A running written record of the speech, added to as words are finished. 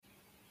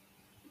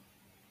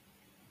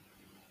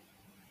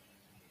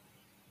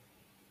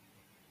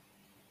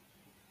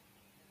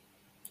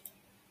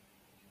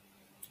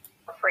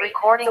free.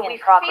 Recording so in we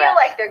progress. feel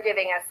like they're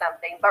giving us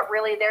something, but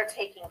really they're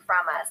taking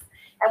from us.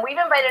 And we've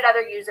invited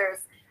other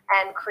users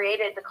and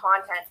created the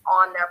content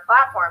on their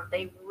platform.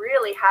 They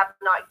really have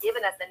not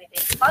given us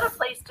anything but a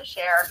place to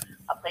share,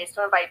 a place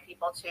to invite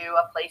people to,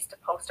 a place to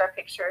post our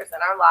pictures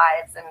and our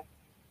lives and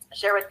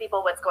share with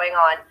people what's going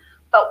on,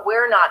 but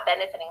we're not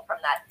benefiting from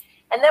that.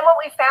 And then what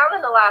we found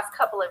in the last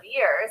couple of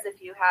years,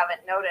 if you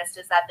haven't noticed,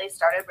 is that they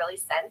started really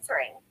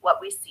censoring what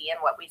we see and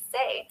what we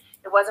say.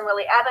 It wasn't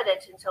really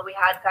evident until we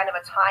had kind of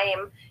a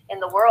time in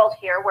the world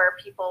here where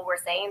people were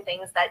saying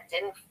things that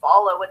didn't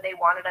follow what they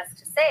wanted us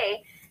to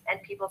say.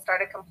 And people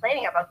started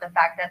complaining about the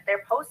fact that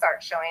their posts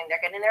aren't showing.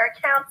 They're getting their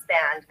accounts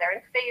banned. They're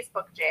in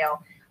Facebook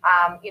jail.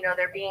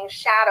 They're being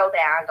shadow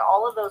banned.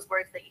 All of those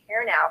words that you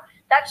hear now,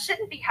 that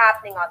shouldn't be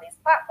happening on these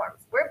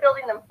platforms. We're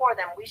building them for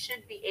them. We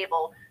should be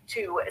able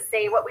to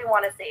say what we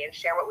want to say and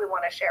share what we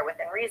want to share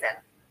within reason.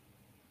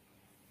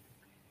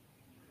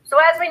 So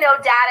as we know,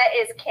 data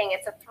is king.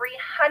 It's a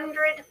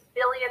 $300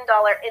 billion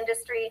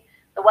industry.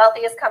 The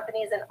wealthiest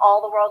companies in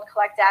all the world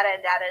collect data,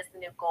 and data is the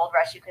new gold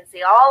rush. You can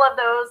see all of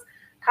those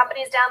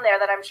companies down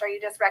there that I'm sure you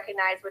just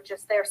recognize with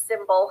just their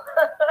symbol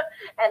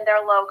and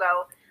their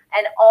logo.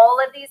 And all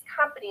of these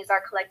companies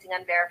are collecting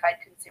unverified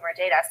consumer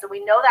data. So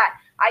we know that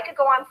I could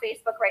go on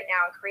Facebook right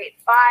now and create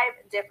 5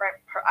 different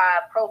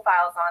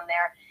profiles on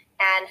there.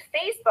 And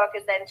Facebook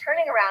is then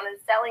turning around and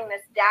selling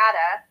this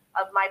data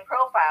of my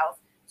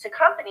profiles to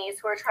companies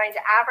who are trying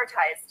to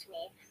advertise to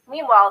me.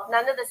 Meanwhile,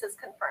 none of this is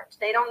confirmed.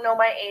 They don't know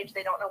my age.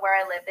 They don't know where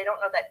I live. They don't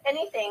know that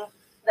anything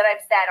that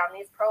I've said on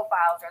these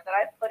profiles or that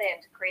I've put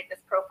in to create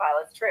this profile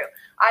is true.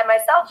 I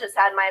myself just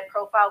had my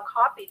profile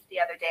copied the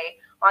other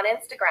day on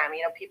Instagram.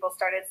 People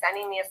started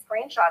sending me a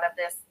screenshot of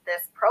this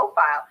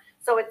profile.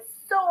 So it's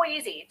so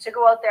easy to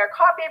go out there,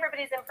 copy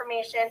everybody's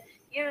information,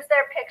 use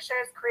their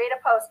pictures, create a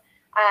post,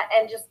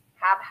 and just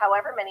have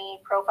however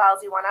many profiles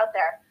you want out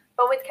there.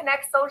 But with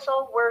Connect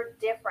Social, we're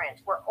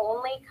different. We're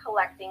only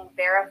collecting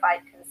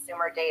verified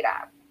consumer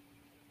data.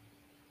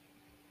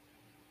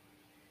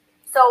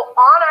 So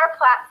on our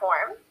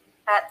platform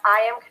at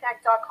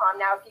iamconnect.com,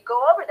 now if you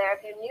go over there,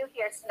 if you're new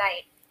here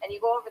tonight and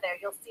you go over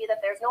there, you'll see that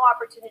there's no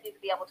opportunity to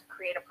be able to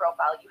create a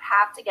profile. You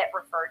have to get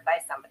referred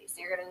by somebody. So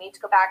you're going to need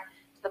to go back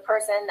to the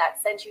person that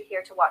sent you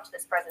here to watch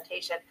this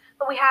presentation.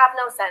 But we have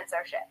no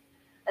censorship.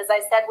 As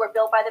I said, we're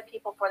built by the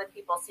people for the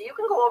people. So you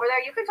can go over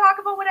there. You can talk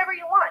about whatever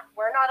you want.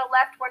 We're not a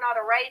left. We're not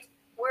a right.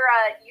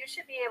 You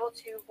should be able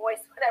to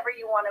voice whatever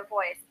you want to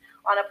voice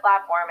on a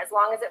platform, as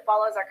long as it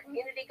follows our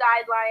community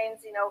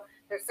guidelines.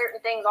 There's certain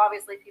things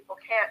obviously people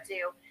can't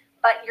do,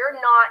 but you're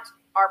not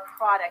our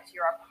product,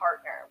 you're a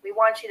partner. We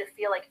want you to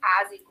feel like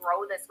as you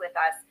grow this with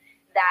us,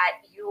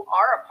 that you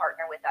are a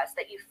partner with us,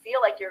 that you feel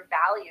like you're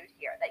valued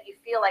here, that you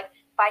feel like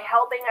by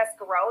helping us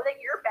grow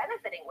that you're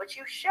benefiting, which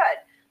you should.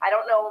 I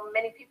don't know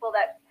many people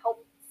that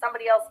help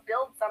somebody else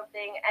build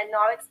something and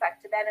not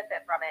expect to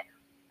benefit from it.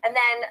 And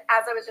then,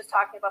 as I was just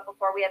talking about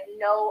before, we have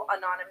no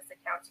anonymous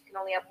accounts. You can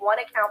only have 1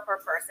 account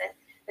per person.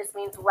 This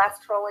means less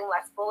trolling,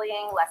 less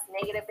bullying, less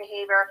negative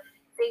behavior,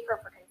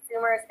 safer for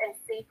consumers, and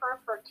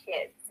safer for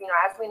kids.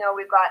 As we know,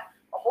 we've got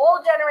a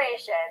whole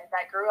generation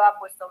that grew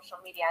up with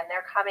social media, and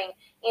they're coming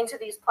into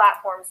these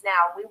platforms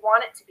now. We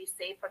want it to be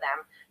safe for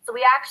them. So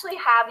we actually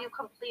have you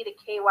complete a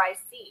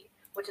KYC,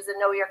 which is a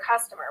Know Your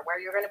Customer, where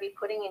you're going to be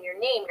putting in your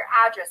name, your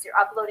address, you're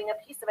uploading a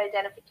piece of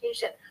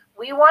identification.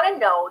 We want to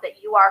know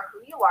that you are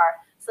who you are,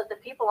 so that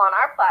the people on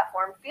our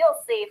platform feel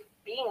safe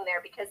being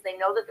there because they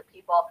know that the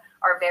people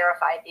are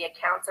verified, the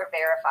accounts are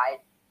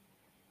verified.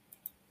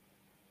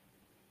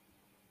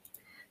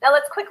 Now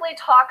let's quickly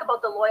talk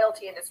about the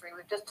loyalty industry.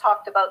 We've just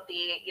talked about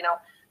the,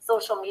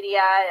 social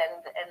media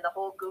and the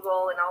whole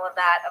Google and all of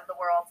that of the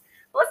world.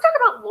 But let's talk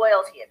about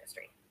loyalty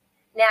industry.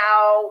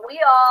 Now,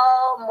 we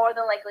all more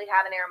than likely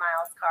have an Air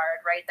Miles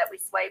card, right, that we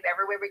swipe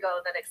everywhere we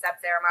go that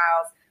accepts Air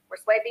Miles. We're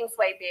swiping,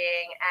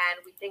 and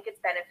we think it's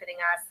benefiting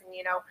us. And,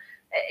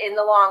 in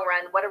the long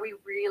run, what are we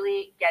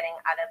really getting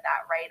out of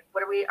that, right?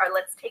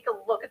 Let's take a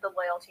look at the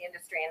loyalty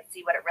industry and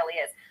see what it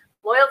really is.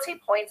 Loyalty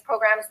points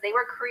programs, they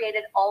were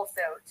created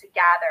also to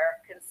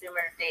gather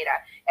consumer data.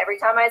 Every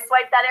time I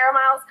swipe that Air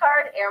Miles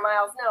card, Air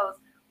Miles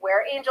knows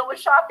where Angel was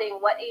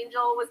shopping, what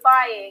Angel was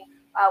buying,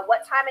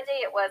 what time of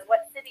day it was,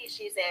 what city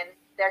she's in.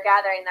 They're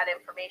gathering that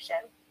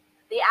information.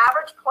 The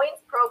average points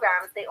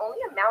programs, they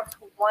only amount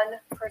to 1%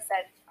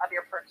 of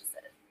your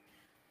purchases.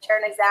 Share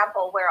an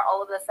example where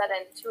all of a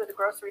sudden 2 of the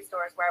grocery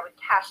stores where I would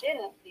cash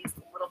in these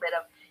little bit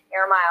of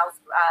Air Miles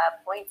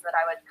points that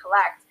I would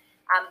collect,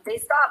 they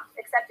stopped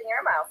accepting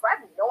Air Miles. So I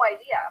have no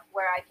idea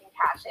where I can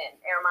cash in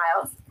Air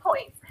Miles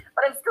points,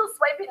 but I'm still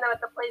swiping them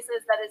at the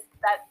places that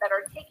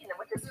are taking them,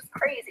 which is just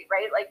crazy,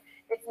 right? Like,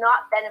 it's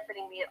not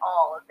benefiting me at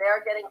all. They're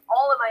getting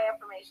all of my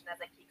information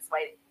as I keep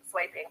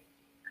swiping.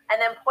 And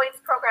then points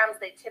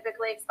programs, they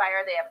typically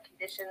expire. They have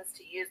conditions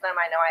to use them.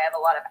 I know I have a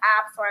lot of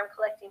apps where I'm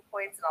collecting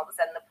points, and all of a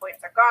sudden the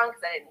points are gone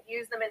because I didn't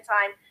use them in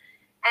time.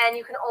 And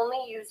you can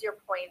only use your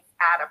points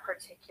at a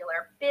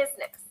particular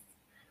business.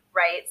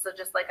 right? So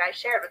just like I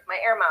shared with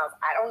my air miles,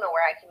 I don't know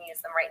where I can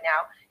use them right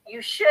now. You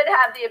should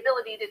have the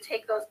ability to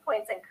take those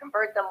points and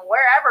convert them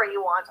wherever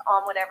you want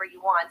on whatever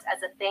you want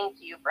as a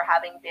thank you for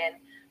having been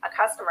a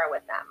customer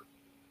with them.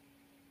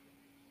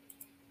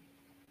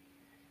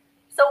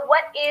 So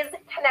what is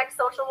Connect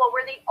Social? Well,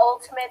 we're the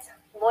ultimate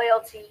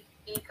loyalty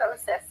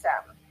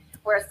ecosystem.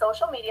 We're a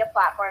social media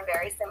platform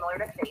very similar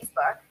to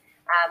Facebook,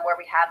 where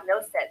we have no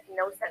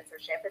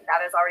censorship, and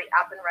that is already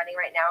up and running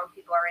right now, and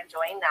people are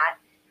enjoying that.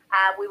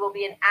 We will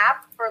be an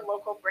app for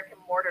local brick and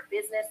mortar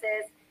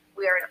businesses.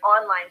 We are an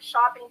online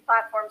shopping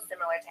platform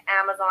similar to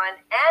Amazon,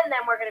 and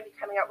then we're going to be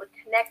coming out with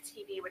Connect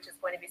TV, which is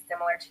going to be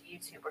similar to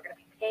YouTube. We're going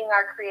to be paying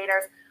our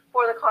creators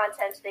for the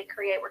content they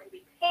create. We're going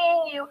to be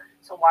paying you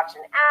to watch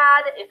an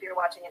ad. If you're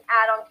watching an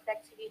ad on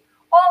Connect TV,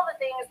 all the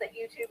things that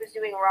YouTube is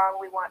doing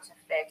wrong, we want to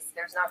fix.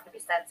 There's not going to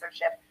be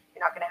censorship.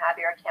 You're not going to have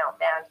your account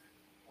banned.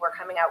 We're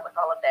coming out with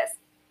all of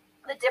this.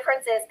 The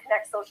difference is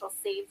Connect Social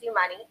saves you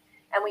money,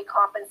 and we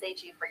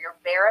compensate you for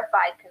your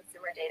verified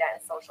consumer data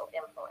and social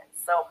influence.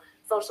 So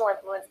social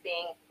influence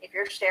being, if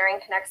you're sharing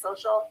Connect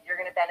Social, you're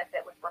going to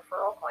benefit with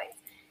referral coins.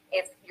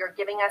 If you're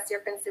giving us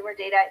your consumer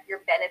data,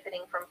 you're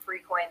benefiting from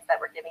free coins that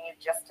we're giving you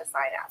just to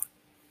sign up.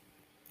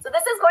 So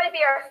this is going to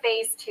be our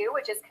phase 2,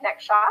 which is Connect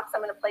Shops.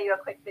 I'm going to play you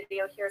a quick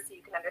video here so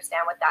you can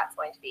understand what that's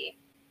going to be.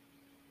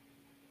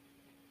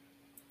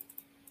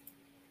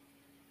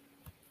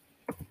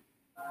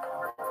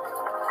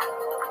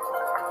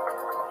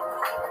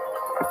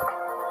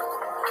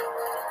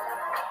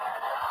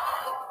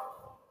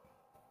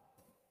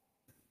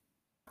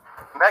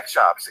 Connect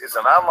Shops is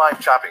an online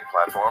shopping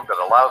platform that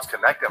allows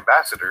Connect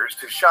ambassadors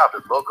to shop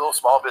at local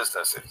small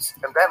businesses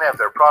and then have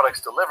their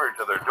products delivered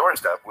to their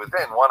doorstep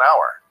within 1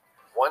 hour.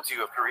 Once you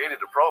have created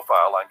a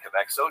profile on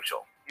Connect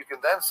Social, you can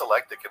then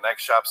select the Connect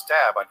Shops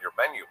tab on your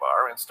menu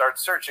bar and start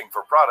searching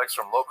for products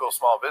from local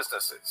small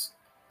businesses.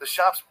 The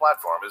Shops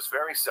platform is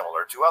very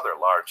similar to other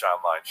large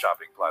online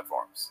shopping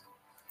platforms.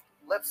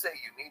 Let's say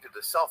you needed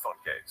a cell phone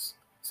case.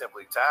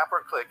 Simply tap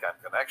or click on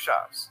Connect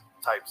Shops,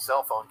 type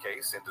cell phone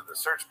case into the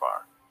search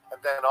bar,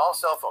 and then all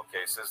cell phone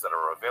cases that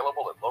are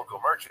available at local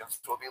merchants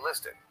will be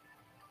listed.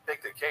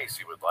 Pick the case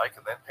you would like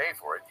and then pay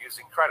for it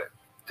using credit,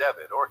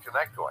 debit, or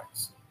Connect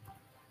coins.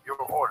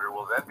 Your order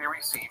will then be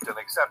received and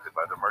accepted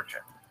by the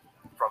merchant.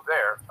 From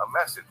there, a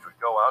message would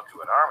go out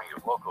to an army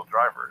of local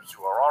drivers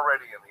who are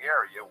already in the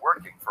area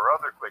working for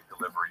other quick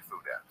delivery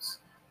food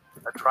apps.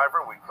 A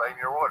driver would claim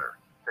your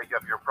order, pick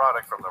up your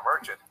product from the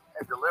merchant,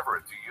 and deliver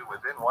it to you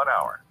within 1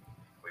 hour.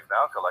 We've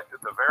now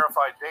collected the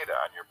verified data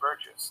on your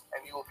purchase,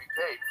 and you will be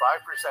paid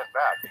 5%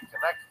 back in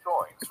Connect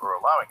coins for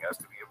allowing us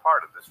to be a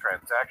part of this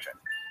transaction.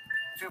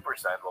 2%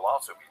 will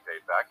also be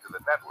paid back to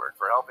the network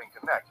for helping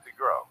Connect to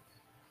grow.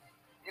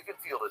 You can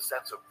feel a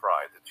sense of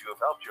pride that you have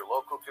helped your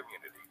local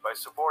community by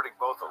supporting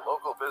both a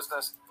local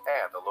business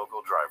and a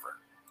local driver.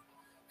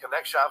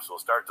 Connect Shops will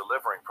start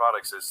delivering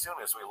products as soon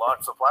as we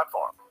launch the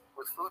platform,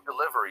 with food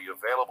delivery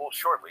available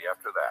shortly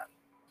after that.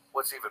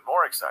 What's even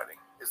more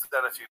exciting is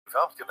that if you've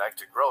helped Connect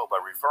to grow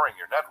by referring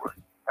your network,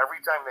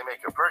 every time they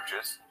make a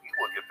purchase, you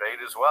will get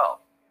paid as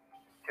well.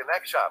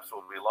 Connect Shops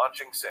will be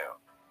launching soon.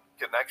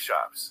 Connect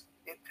Shops.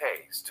 It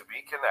pays to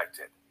be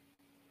connected.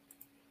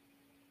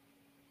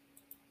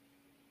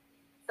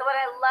 So what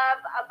I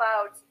love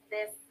about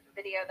this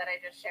video that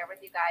I just shared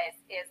with you guys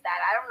is that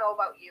I don't know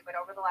about you, but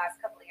over the last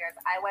couple of years,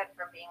 I went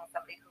from being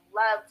somebody who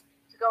loved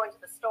to go into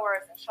the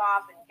stores and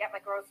shop and get my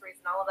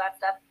groceries and all of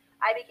that stuff.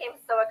 I became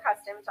so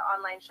accustomed to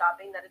online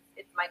shopping that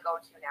it's my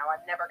go-to now.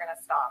 I'm never going to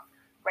stop,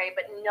 right?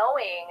 But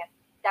knowing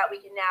that we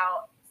can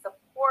now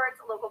support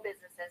local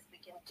businesses,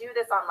 we can do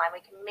this online, we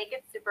can make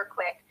it super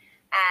quick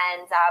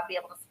and be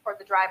able to support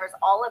the drivers,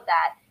 all of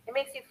that, it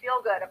makes you feel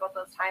good about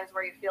those times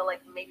where you feel like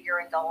maybe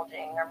you're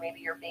indulging or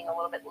maybe you're being a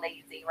little bit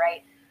lazy,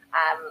 right?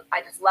 I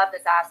just love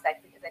this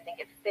aspect because I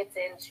think it fits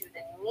into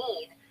the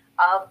need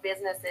of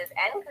businesses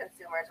and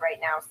consumers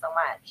right now so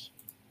much.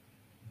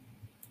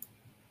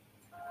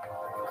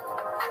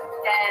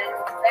 And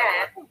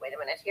then, wait a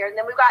minute here, and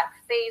then we've got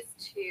phase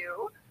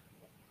 2,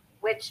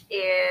 which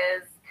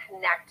is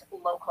Connect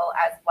Local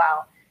as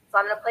well. So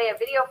I'm going to play a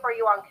video for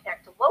you on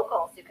Connect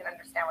Local so you can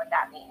understand what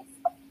that means.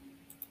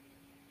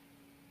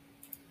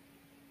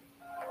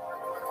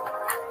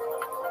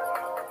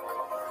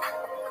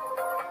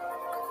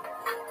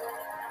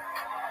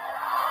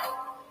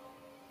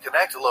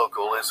 Connect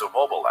Local is a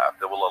mobile app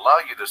that will allow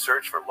you to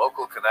search for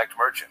local Connect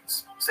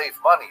merchants, save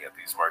money at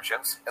these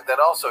merchants, and then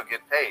also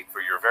get paid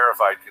for your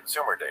verified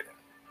consumer data.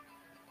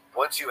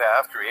 Once you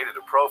have created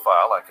a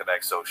profile on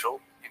Connect Social,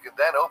 you can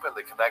then open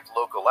the Connect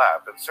Local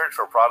app and search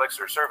for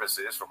products or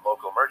services from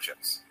local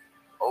merchants.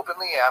 Open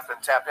the app and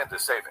tap into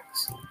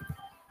savings.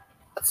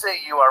 Let's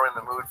say you are in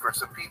the mood for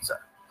some pizza.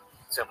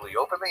 Simply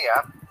open the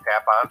app,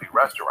 tap on the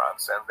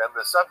restaurants, and then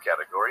the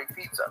subcategory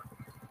pizza.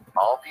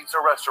 All pizza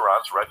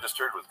restaurants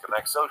registered with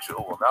Connect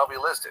Social will now be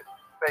listed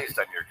based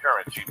on your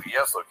current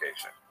GPS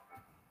location.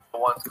 The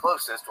ones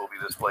closest will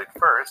be displayed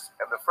first,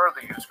 and the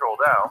further you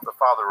scroll down, the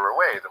farther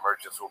away the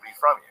merchants will be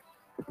from you.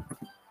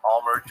 All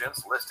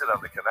merchants listed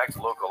on the Connect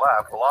Local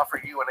app will offer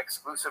you an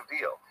exclusive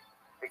deal.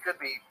 It could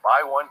be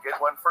buy one,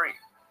 get one free,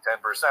 10%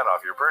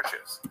 off your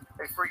purchase,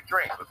 a free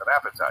drink with an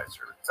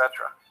appetizer,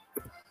 etc.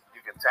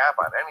 You can tap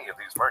on any of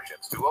these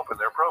merchants to open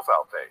their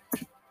profile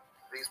page.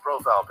 These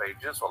profile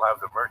pages will have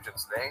the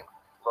merchant's name,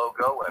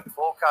 logo, and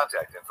full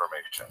contact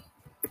information.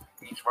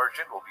 Each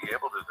merchant will be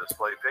able to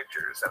display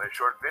pictures and a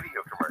short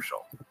video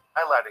commercial,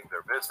 highlighting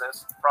their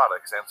business,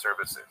 products, and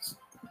services.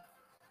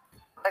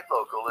 Connect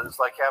Local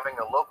is like having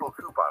a local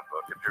coupon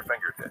book at your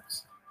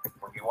fingertips.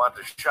 When you want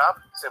to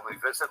shop, simply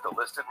visit the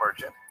listed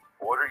merchant,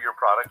 order your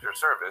product or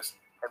service,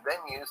 and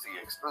then use the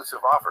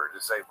exclusive offer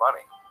to save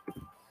money.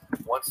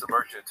 Once the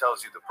merchant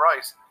tells you the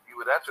price, you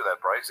would enter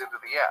that price into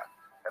the app,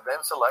 and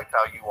then select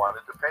how you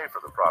wanted to pay for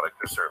the product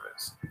or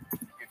service.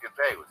 You can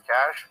pay with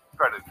cash,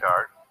 credit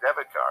card,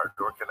 debit card,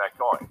 or Connect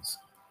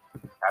Coins.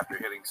 After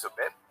hitting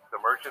submit,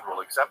 the merchant will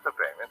accept the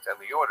payment and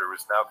the order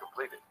is now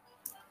completed.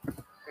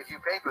 If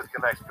you paid with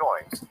Connect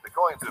Coins, the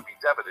coins would be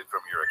debited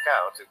from your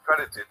account and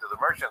credited to the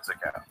merchant's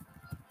account.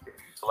 If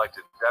you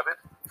selected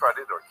debit,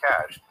 credit, or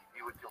cash,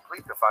 you would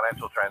complete the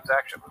financial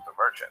transaction with the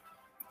merchant.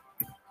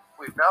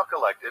 We've now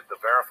collected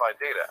the verified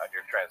data on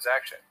your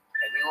transaction,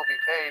 and you will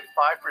be paid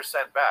 5%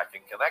 back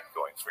in Connect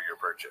Coins for your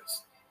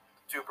purchase.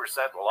 2%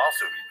 will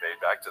also be paid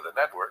back to the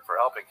network for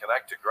helping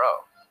Connect to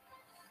grow.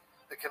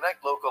 The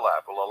Connect Local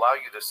app will allow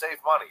you to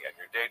save money on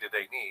your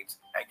day-to-day needs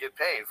and get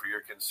paid for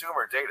your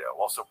consumer data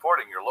while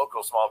supporting your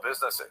local small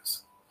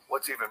businesses.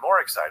 What's even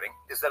more exciting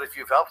is that if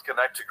you've helped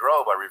Connect to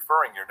grow by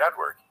referring your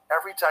network,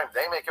 every time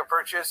they make a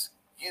purchase,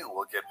 you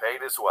will get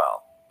paid as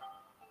well.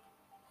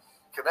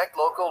 Connect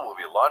Local will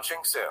be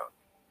launching soon.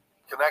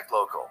 Connect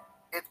Local.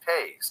 It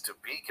pays to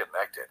be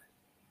connected.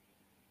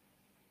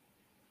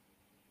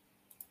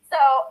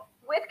 So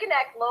with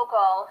Connect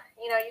Local,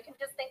 you can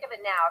just think of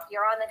it now. If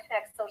you're on the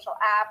Connect Social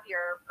app,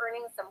 you're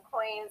earning some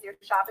coins, you're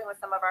shopping with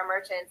some of our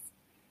merchants,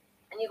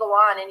 and you go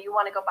on and you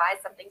want to go buy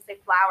something,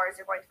 say flowers,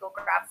 you're going to go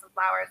grab some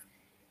flowers,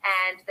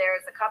 and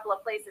there's a couple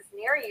of places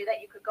near you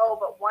that you could go,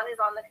 but one is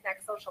on the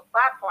Connect Social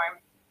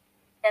platform,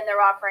 and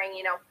they're offering,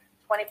 20%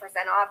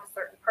 off a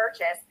certain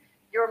purchase.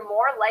 You're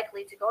more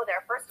likely to go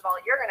there. First of all,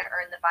 you're going to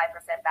earn the 5%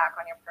 back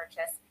on your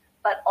purchase,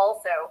 but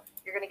also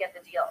you're going to get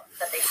the deal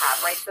that they have,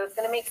 right? So it's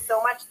going to make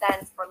so much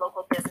sense for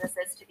local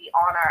businesses to be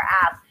on our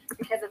app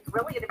because it's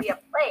really going to be a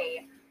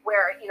play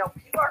where,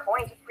 people are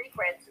going to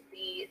frequent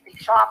the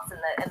shops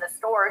and the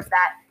stores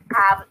that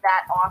have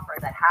that offer,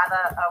 that have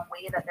a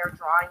way that they're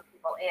drawing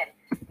people in,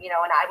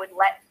 and I would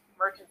let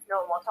merchants know,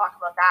 and we'll talk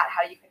about that,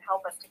 how you can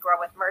help us to grow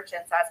with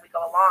merchants as we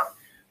go along.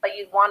 But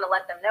you'd want to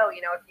let them know,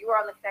 if you were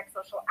on the Connect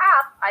Social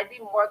app, I'd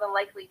be more than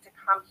likely to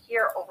come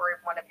here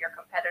over one of your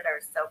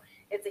competitors. So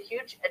it's a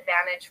huge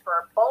advantage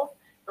for both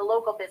the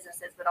local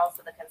businesses, but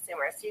also the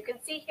consumers. So you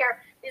can see here,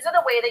 these are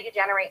the way that you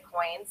generate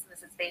coins.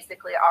 This is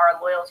basically our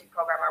loyalty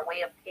program, our way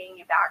of paying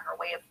you back, our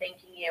way of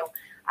thanking you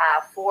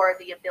for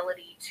the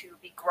ability to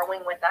be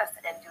growing with us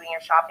and doing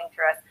your shopping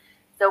through us.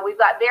 So we've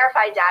got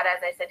verified data. As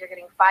I said, you're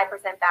getting 5%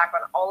 back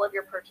on all of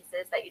your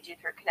purchases that you do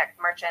through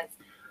Connect merchants.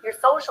 Your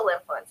social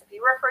influence. If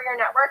you refer your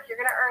network, you're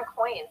going to earn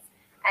coins,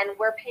 and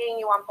we're paying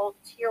you on both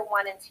tier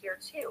 1 and tier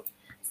 2.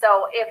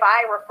 So if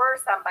I refer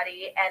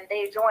somebody and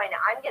they join,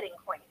 I'm getting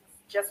coins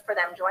just for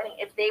them joining.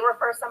 If they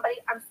refer somebody,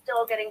 I'm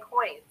still getting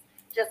coins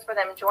just for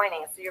them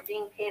joining. So you're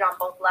being paid on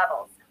both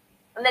levels.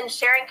 And then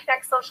sharing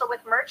Connect Social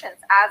with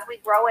merchants as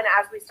we grow and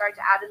as we start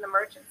to add in the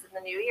merchants in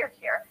the new year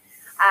here.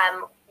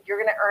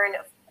 You're going to earn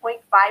 0.5%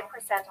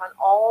 on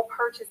all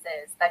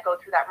purchases that go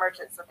through that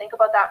merchant. So think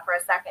about that for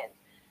a second.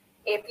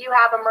 If you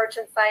have a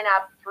merchant sign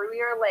up through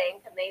your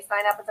link and they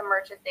sign up as a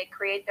merchant, they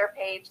create their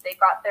page, they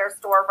got their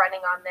store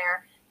running on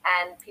there,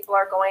 and people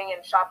are going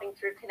and shopping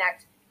through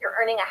Connect, you're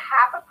earning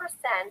 0.5%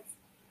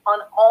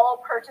 on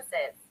all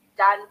purchases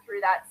done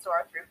through that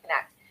store through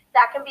Connect.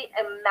 That can be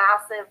a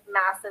massive,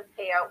 massive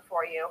payout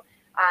for you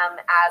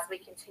as we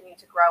continue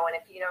to grow. And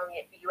if you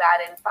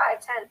add in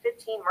 5, 10,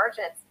 15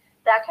 merchants,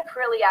 that could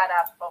really add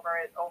up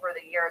over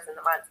the years and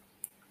the months.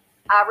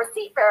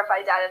 Receipt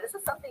verified data. This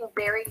is something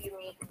very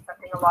unique and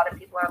something a lot of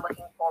people are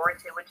looking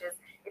forward to, which is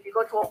if you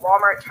go to a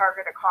Walmart,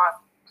 Target,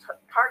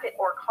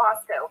 or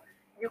Costco,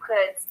 you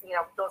could,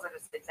 those are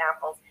just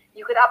examples.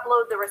 You could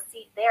upload the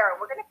receipt there, and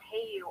we're going to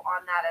pay you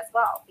on that as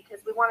well because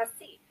we want to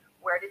see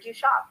where did you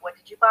shop, what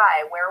did you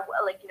buy,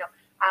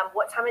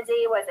 what time of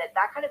day was it.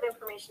 That kind of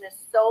information is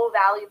so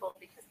valuable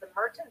because the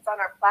merchants on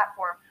our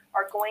platform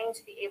are going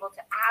to be able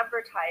to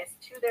advertise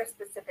to their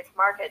specific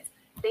markets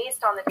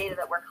based on the data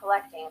that we're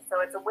collecting.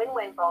 So it's a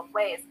win-win both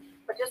ways.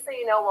 But just so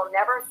you know, we'll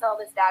never sell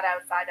this data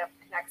outside of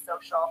Connect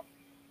Social,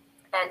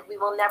 and we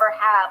will never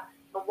have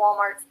the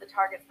Walmarts, the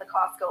Targets, the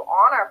Costco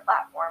on our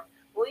platform.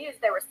 We'll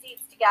use their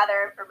receipts to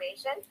gather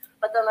information,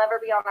 but they'll never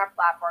be on our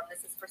platform.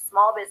 This is for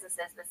small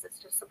businesses. This is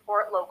to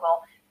support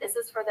local. This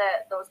is for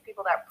those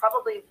people that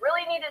probably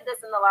really needed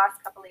this in the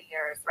last couple of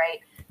years, right?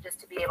 Just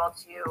to be able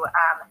to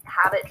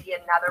have it be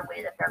another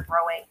way that they're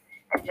growing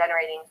and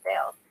generating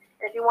sales.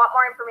 And if you want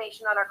more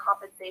information on our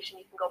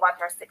compensation, you can go watch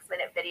our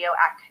 6-minute video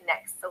at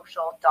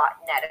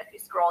connectsocial.net. If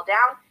you scroll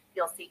down,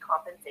 you'll see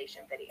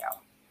compensation video.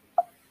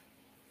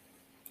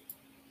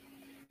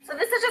 So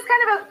this is just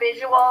kind of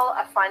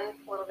a fun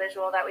little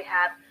visual that we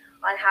have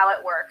on how it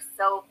works.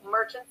 So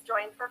merchants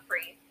join for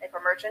free. If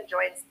a merchant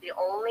joins, the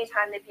only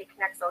time they pay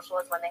Connect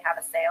Social is when they have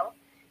a sale,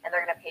 and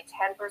they're going to pay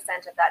 10%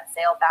 of that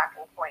sale back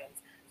in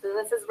coins. So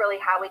this is really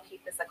how we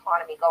keep this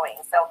economy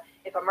going. So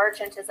if a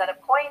merchant is out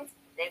of coins,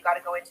 they've got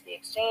to go into the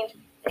exchange.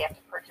 They have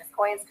to purchase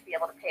coins to be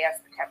able to pay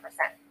us the 10%.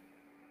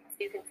 So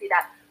you can see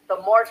that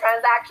the more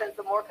transactions,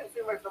 the more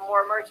consumers, the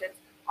more merchants,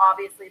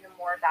 obviously the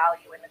more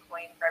value in the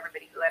coin for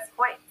everybody who has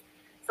coins.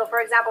 So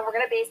for example, we're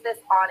going to base this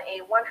on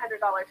a $100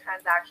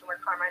 transaction where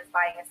Carmine's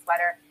buying a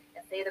sweater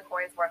and say the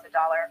coin's worth $1.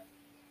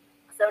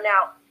 So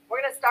now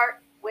we're going to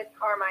start with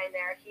Carmine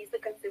there. He's the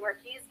consumer.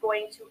 He's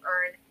going to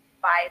earn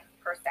 5%.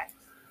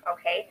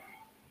 Okay.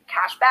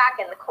 Cash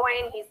back and the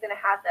coin, he's going to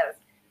have those.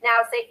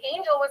 Now say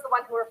Angel was the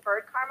one who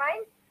referred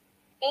Carmine.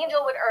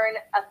 Angel would earn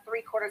a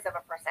 0.75%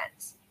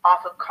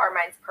 off of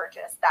Carmine's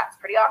purchase. That's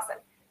pretty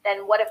awesome.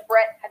 Then what if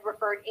Brett had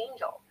referred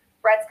Angel?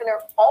 Brett's going to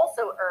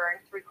also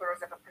earn 0.75%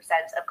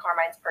 of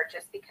Carmine's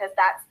purchase because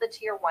that's the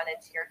tier 1 and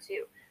tier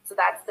 2. So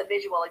that's the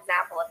visual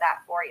example of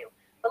that for you.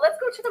 But let's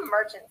go to the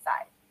merchant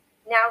side.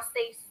 Now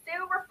say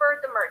Sue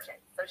referred the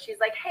merchant. So she's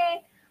like,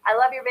 hey, I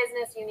love your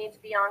business. You need to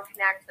be on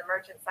Connect. The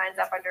merchant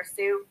signs up under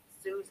Sue.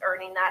 Sue's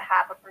earning that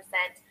 0.5%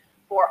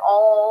 for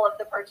all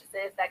of the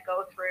purchases that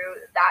go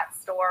through that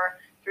store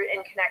through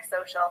in Connect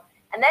Social.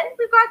 And then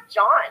we've got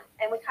John,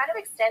 and we kind of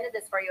extended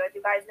this for you. As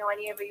you guys know,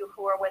 any of you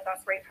who are with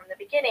us right from the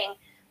beginning,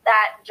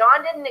 that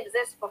John didn't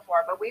exist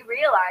before, but we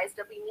realized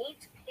that we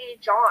need to pay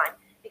John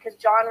because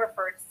John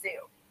referred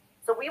Sue.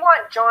 So we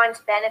want John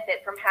to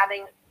benefit from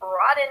having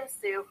brought in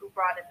Sue, who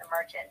brought in the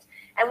merchant.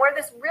 And where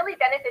this really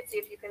benefits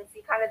you, if you can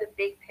see kind of the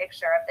big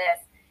picture of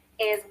this,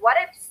 is what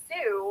if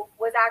Sue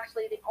was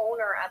actually the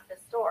owner of the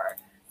store?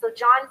 So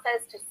John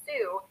says to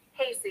Sue,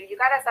 hey, Sue, you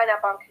got to sign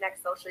up on Connect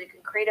Social. You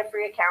can create a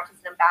free account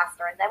as an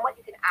ambassador. And then what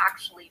you can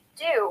actually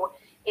do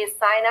is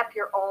sign up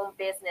your own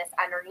business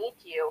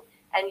underneath you,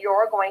 and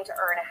you're going to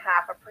earn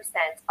 0.5%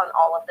 on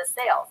all of the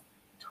sales.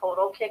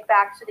 Total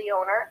kickback to the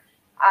owner.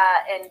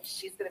 And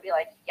she's going to be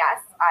like, yes,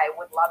 I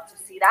would love to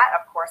see that.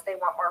 Of course, they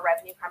want more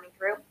revenue coming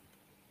through.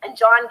 And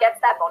John gets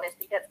that bonus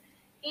because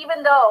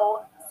even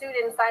though Sue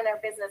didn't sign their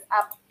business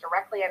up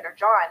directly under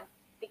John,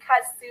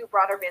 because Sue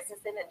brought her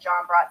business in and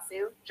John brought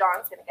Sue,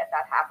 John's going to get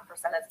that 0.5%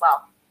 as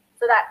well.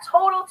 So that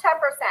total 10%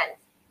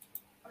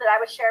 that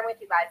I was sharing with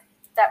you guys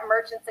that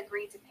merchants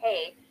agreed to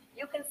pay,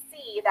 you can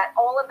see that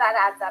all of that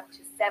adds up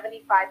to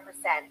 75%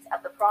 of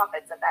the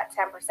profits of that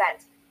 10%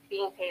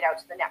 being paid out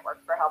to the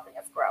network for helping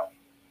us grow.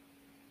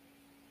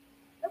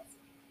 Oops.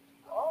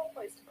 Oh,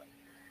 place to put.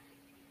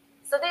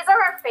 So these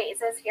are our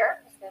phases here.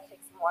 I'm just going to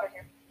take some water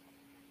here.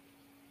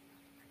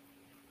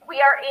 We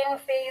are in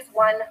phase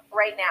 1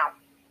 right now.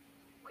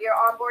 We are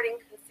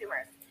onboarding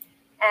consumers,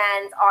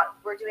 and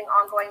we're doing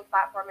ongoing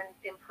platform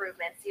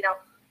improvements. You know,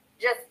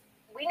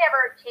 we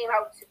never came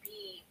out to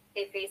be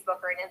a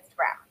Facebook or an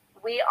Instagram.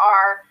 We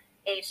are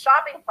a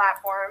shopping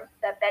platform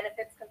that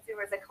benefits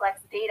consumers and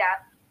collects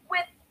data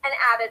with an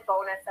added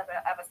bonus of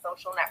a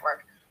social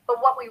network. But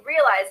what we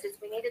realized is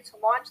we needed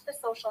to launch the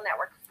social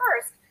network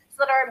first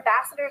so that our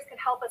ambassadors can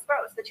help us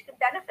grow, so that you can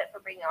benefit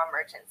from bringing on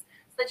merchants,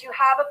 so that you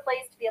have a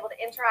place to be able to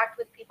interact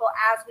with people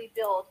as we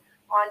build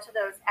onto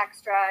those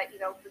extra, you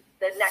know,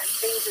 the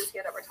next phases here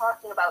that we're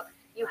talking about.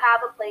 You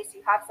have a place, you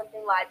have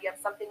something live, you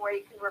have something where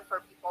you can refer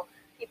people.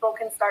 People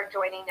can start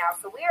joining now.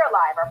 So we are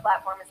live, our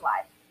platform is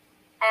live.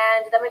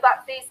 And then we've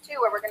got phase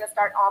 2 where we're going to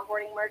start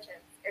onboarding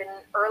merchants. In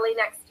early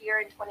next year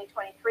in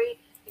 2023,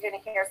 you're going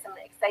to hear some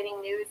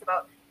exciting news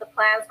about the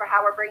plans for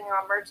how we're bringing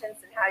on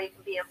merchants and how you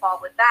can be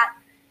involved with that.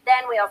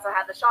 Then we also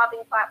have the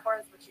shopping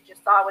platforms, which you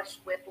just saw, which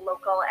with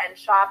local and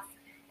shops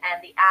and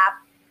the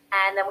app.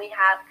 And then we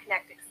have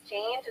Connect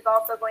Exchange is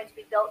also going to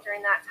be built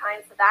during that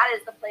time. So that is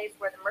the place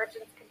where the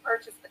merchants can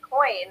purchase the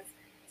coins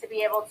to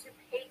be able to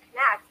pay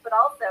Connect. But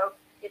also,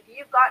 if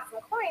you've got some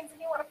coins and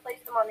you want to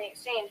place them on the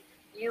exchange,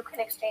 you can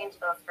exchange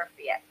those for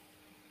fiat.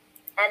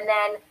 And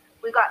then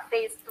we've got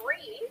phase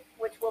 3,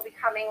 which will be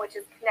coming, which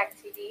is Connect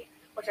TV,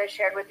 which I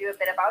shared with you a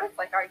bit about. It's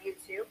like our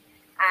YouTube.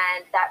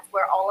 And that's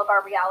where all of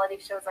our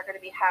reality shows are going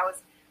to be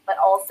housed. But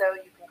also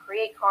you can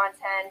create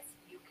content.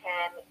 You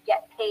can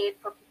get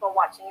paid for people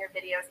watching your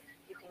videos.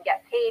 You can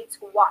get paid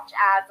to watch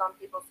ads on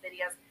people's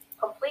videos.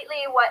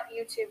 Completely what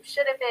YouTube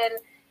should have been,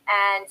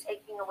 and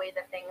taking away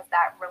the things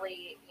that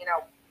really, you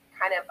know,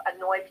 kind of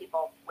annoy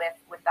people with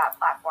that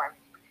platform.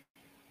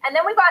 And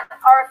then we got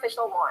our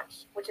official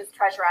launch, which is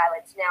Treasure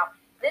Island. Now,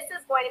 this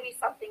is going to be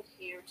something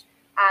huge.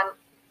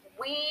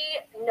 We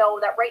know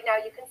that right now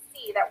you can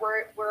see that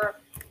we're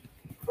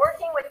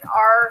working with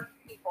our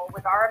people,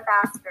 with our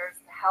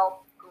ambassadors to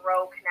help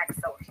grow Connect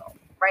Social,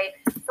 right?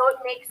 So it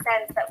makes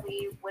sense that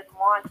we would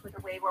launch with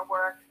a way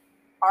where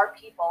our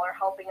people are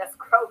helping us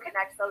grow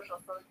Connect Social.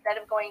 So instead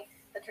of going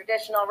the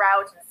traditional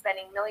route and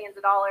spending millions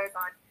of dollars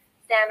on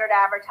standard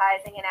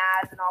advertising and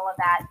ads and all of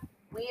that,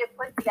 we have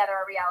put together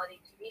a reality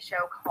TV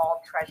show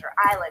called Treasure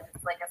Island.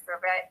 It's like a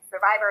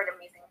Survivor and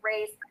Amazing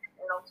Race.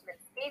 It an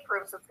ultimate escape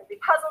room. So it's going to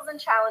be puzzles and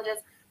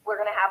challenges. We're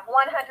going to have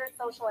 100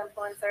 social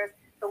influencers.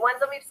 The ones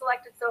that we've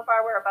selected so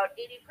far were about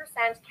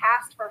 80%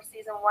 cast for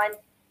season 1,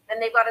 and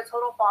they've got a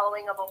total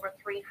following of over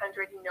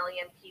 300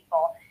 million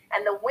people.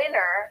 And the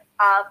winner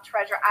of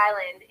Treasure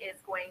Island is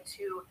going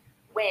to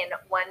win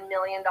 $1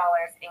 million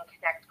in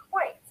Connect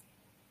coins.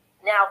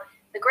 Now,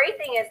 the great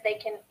thing is they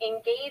can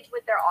engage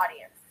with their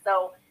audience.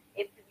 So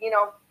if,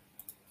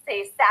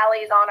 say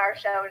Sally's on our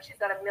show and she's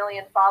got 1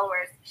 million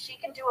followers, she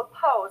can do a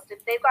post.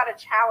 If they've got a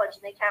challenge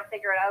and they can't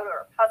figure it out,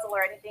 or a puzzle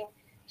or anything,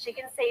 she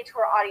can say to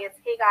her audience,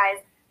 hey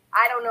guys,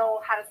 I don't know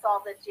how to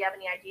solve this. Do you have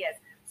any ideas?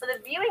 So the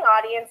viewing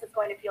audience is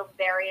going to feel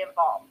very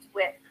involved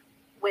with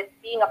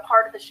being a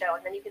part of the show.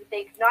 And then you can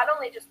think not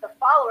only just the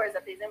followers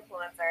of these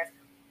influencers,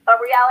 but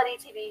reality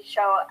TV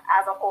show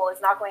as a whole is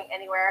not going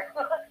anywhere.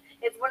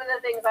 It's one of the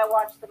things I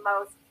watch the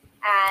most.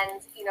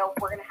 And,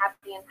 we're going to have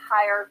the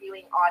entire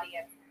viewing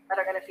audience that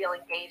are going to feel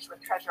engaged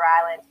with Treasure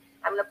Island.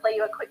 I'm going to play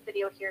you a quick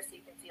video here so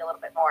you can see a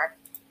little bit more.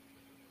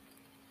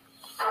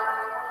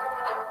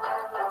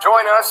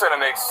 Join us in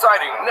an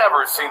exciting,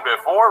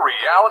 never-seen-before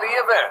reality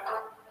event.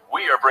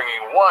 We are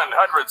bringing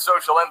 100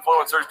 social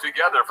influencers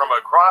together from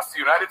across the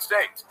United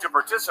States to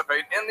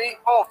participate in the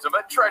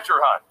ultimate treasure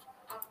hunt,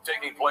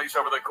 taking place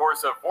over the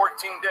course of 14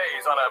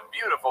 days on a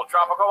beautiful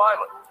tropical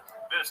island.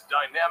 This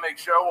dynamic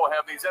show will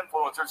have these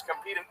influencers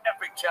compete in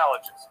epic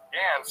challenges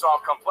and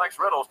solve complex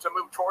riddles to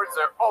move towards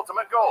their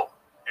ultimate goal,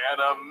 an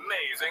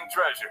amazing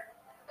treasure.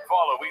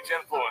 Follow each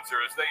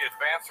influencer as they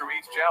advance through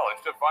each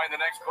challenge to find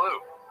the next clue,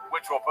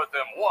 which will put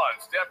them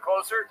one step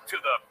closer to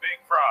the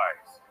big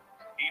prize.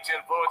 Each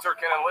influencer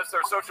can enlist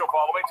their social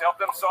following to help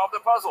them solve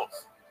the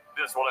puzzles.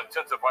 This will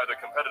intensify the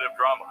competitive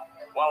drama,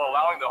 while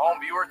allowing the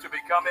home viewer to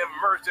become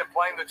immersed in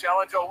playing the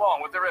challenge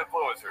along with their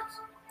influencers.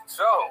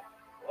 So,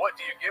 what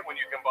do you get when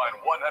you combine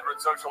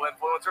 100 social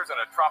influencers in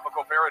a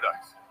tropical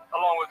paradise,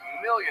 along with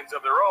millions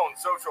of their own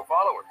social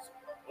followers,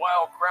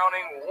 while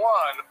crowning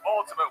one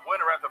ultimate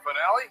winner at the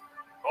finale?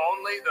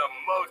 Only the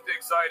most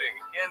exciting,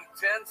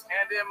 intense,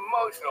 and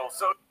emotional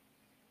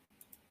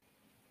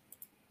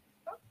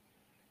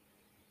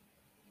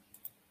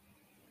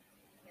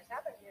What's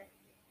happened here?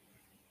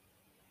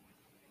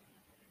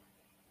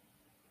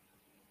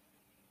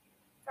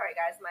 Sorry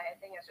guys, my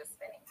thing is just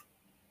spinning.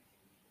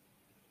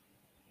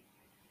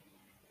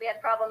 We had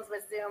problems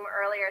with Zoom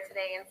earlier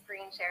today in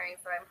screen sharing,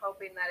 so I'm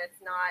hoping that it's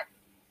not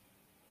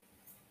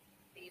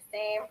the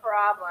same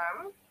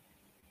problem.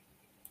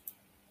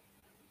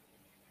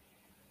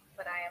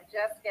 But I am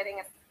just getting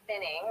a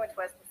spinning, which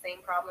was the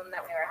same problem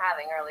that we were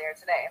having earlier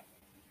today.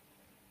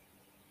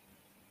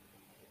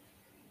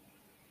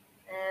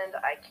 And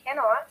I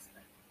cannot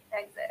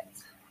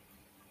exit.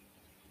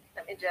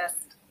 Let me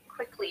just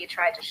quickly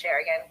try to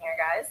share again here,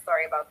 guys.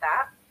 Sorry about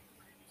that.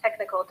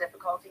 Technical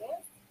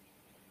difficulties.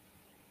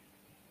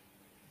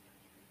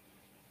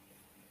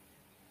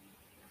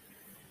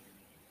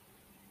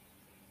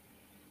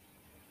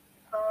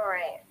 All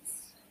right.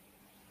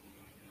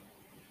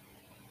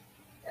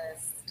 It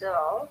is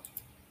still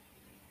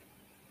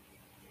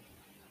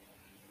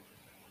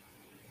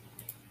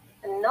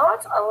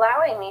not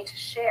allowing me to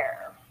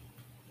share.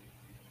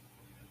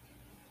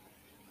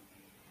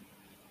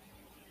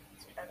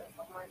 Let's try this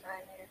one more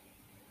time here.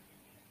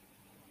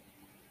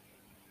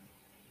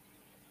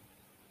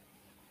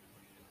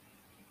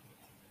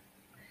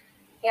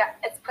 Yeah,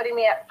 it's putting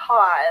me at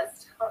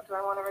paused. Oh, do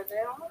I want to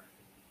resume?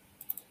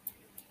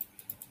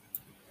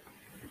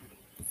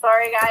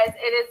 Sorry, guys,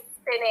 it is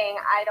spinning.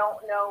 I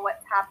don't know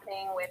what's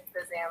happening with the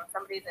Zoom.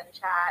 Somebody's in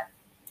chat.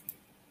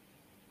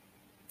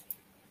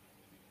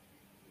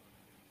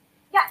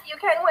 Yeah, you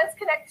can once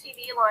Connect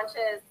TV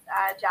launches,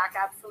 Jack,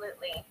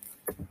 absolutely.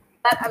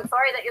 But I'm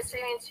sorry that you're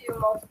streaming to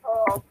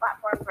multiple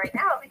platforms right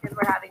now because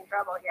we're having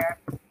trouble here.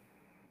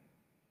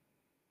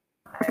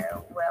 I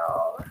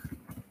will.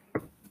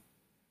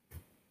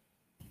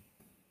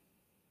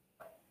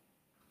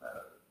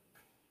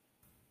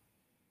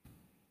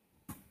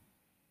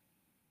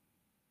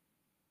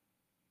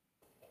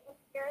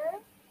 Here.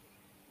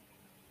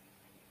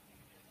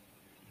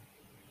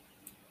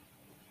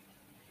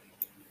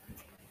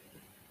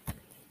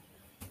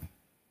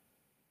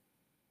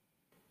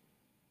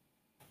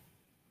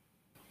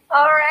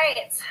 All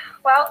right.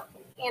 Well,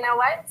 you know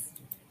what?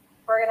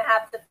 We're going to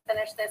have to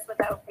finish this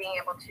without being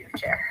able to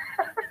share.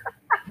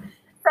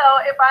 So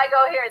if I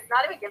go here, it's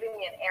not even giving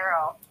me an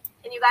arrow.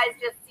 Can you guys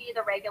just see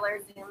the regular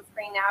Zoom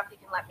screen now? If you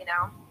can let me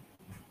know.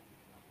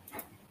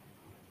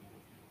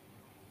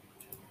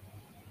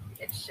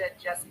 It should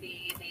just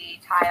be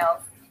the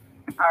tiles.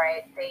 All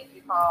right, thank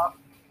you, Paul.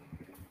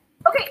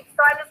 Okay,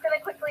 so I'm just going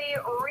to quickly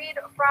read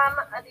from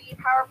the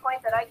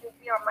PowerPoint that I can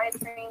see on my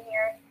screen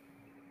here.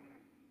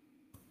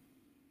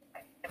 I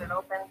can get it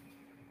open.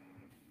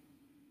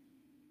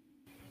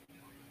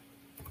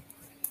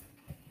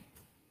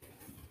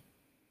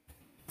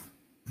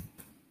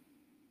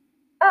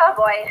 Oh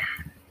boy,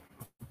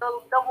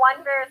 the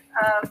wonders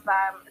of,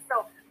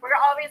 so we're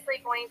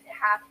obviously going to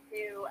have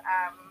to,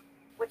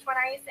 which one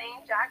are you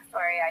saying, Jack?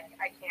 Sorry,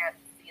 I can't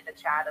see the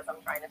chat as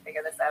I'm trying to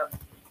figure this out.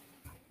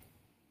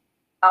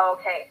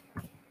 Okay.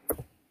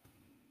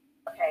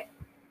 Okay.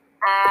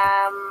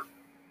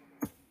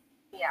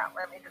 Yeah,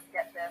 let me just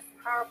get this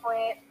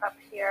PowerPoint up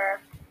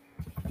here.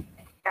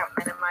 Can't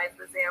minimize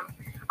the Zoom.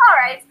 All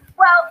right.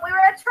 Well, we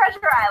were at Treasure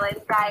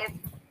Island, guys.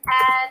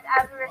 And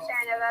as we were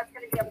sharing, that's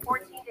going to be a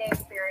 14-day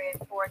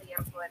experience for the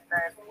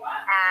influencers,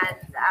 and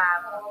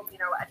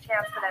a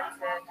chance for them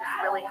to just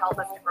really help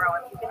us to grow.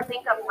 If you can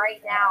think of right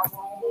now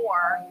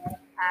before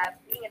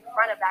being in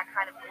front of that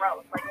kind of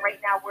growth, like right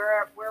now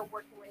we're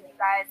working with you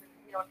guys.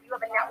 If you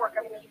have a network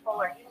of people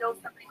or you know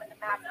somebody with a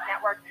massive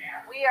network,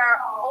 we are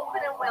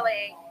open and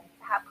willing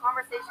to have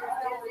conversations,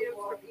 do Zooms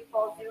for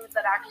people, Zooms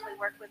that actually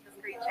work with the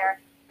screen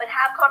share. But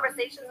have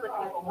conversations with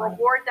people,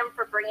 reward them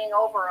for bringing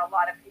over a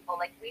lot of people.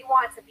 Like, we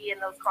want to be in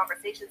those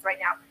conversations right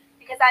now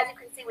because, as you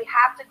can see, we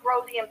have to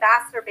grow the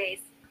ambassador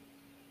base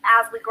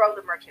as we grow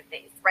the merchant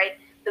base,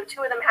 right? The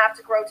two of them have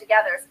to grow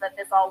together so that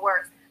this all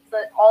works, so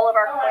that all of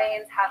our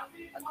coins have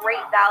a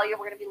great value.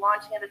 We're going to be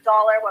launching at $1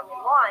 when we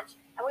launch,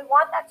 and we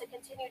want that to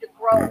continue to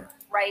grow,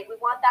 right? We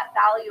want that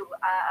value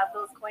of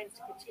those coins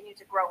to continue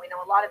to grow. We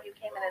know a lot of you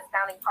came in as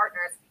founding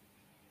partners,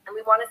 and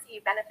we want to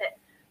see you benefit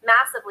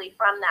massively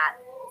from that.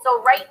 So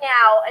right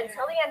now,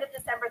 until the end of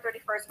December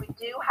 31st, we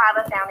do have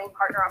a founding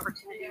partner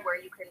opportunity where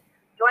you can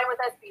join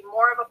with us, be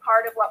more of a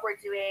part of what we're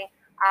doing.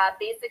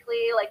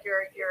 Basically, like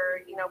you're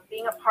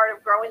being a part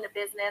of growing the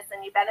business,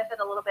 and you benefit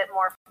a little bit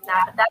more from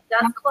that. But that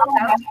does close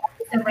out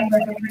December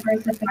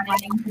 31st.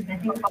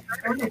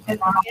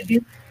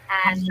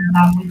 And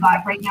we've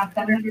got right now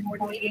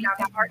 748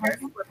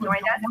 partners who have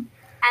joined us.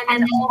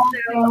 And then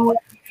also,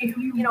 if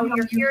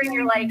you're here and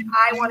you're like,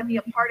 I want to be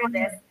a part of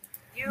this,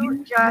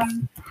 you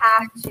just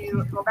have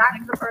to go back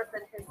to the person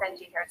who sent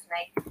you here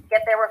tonight,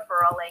 get their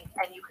referral link,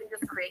 and you can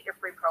just create your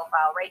free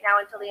profile. Right now,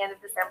 until the end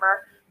of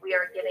December, we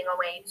are giving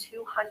away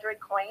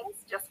 200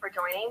 coins just for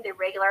joining. The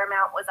regular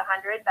amount was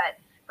 100, but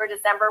for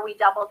December, we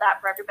doubled that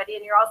for everybody,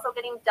 and you're also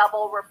getting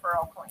double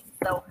referral coins.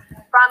 So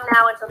from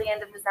now until the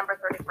end of December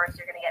 31st,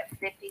 you're going to get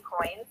 50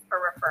 coins for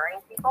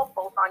referring people,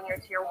 both on your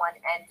tier 1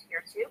 and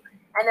tier 2.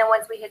 And then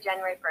once we hit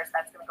January 1st,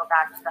 that's going to go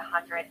back to the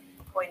 100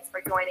 points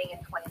for joining and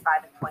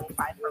 25 and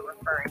 25 for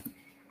referring.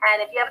 And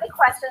if you have any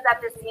questions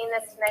after seeing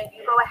this tonight,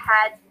 you go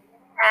ahead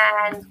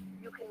and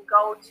you can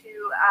go to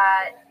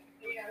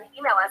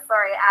email us,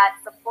 at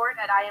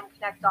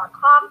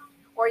support@imconnect.com,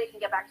 or you can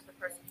get back to the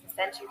person who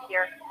sent you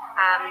here.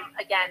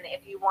 Again,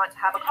 if you want to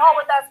have a call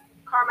with us,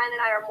 Carmen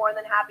and I are more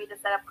than happy to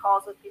set up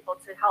calls with people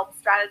to help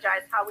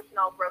strategize how we can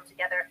all grow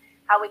together,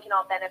 how we can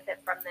all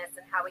benefit from this,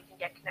 and how we can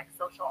get Connect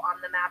Social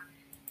on the map.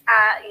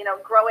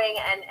 Growing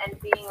and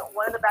being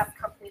one of the best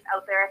companies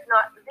out there, if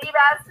not the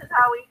best, is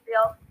how we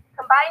feel.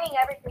 Combining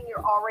everything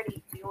you're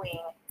already doing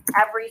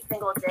every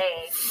single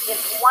day in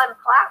one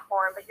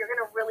platform, but you're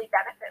going to really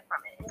benefit from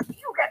it. And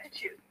you get to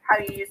choose how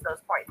you use those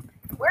points.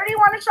 Where do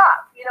you want to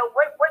shop?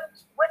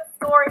 What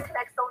store in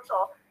Connect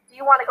Social do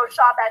you want to go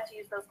shop at to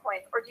use those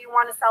coins, or do you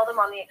want to sell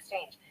them on the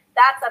exchange?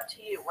 That's up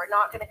to you. We're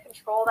not going to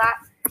control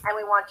that, and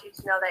we want you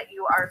to know that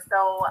you are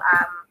so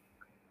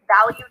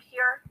valued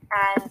here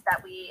and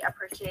that we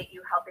appreciate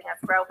you helping us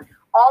grow.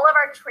 All of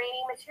our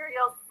training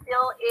materials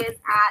still is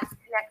at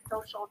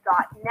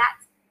connectsocial.net.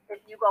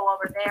 If you go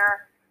over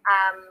there,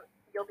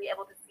 you'll be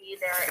able to see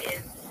there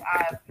is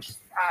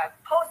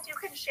posts you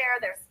can share.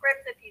 There's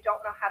scripts if you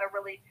don't know how to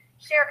really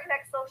share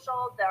Connect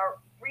Social. The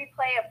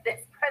replay of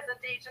this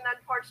presentation,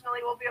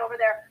 unfortunately, will be over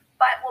there,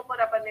 but we'll put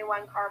up a new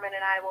one. Carmen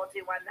and I will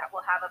do one that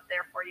we'll have up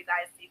there for you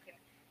guys so you can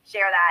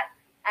share that.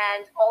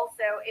 And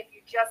also, if you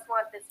just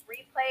want this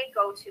replay,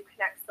 go to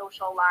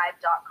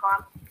connectsociallive.com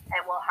and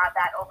we'll have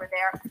that over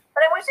there.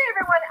 But I wish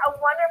everyone a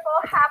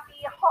wonderful,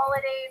 happy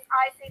holidays.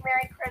 I say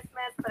Merry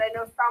Christmas, but I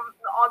know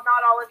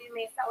not all of you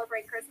may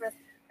celebrate Christmas.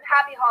 But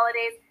happy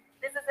holidays.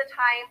 This is a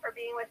time for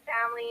being with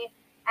family,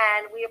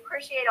 and we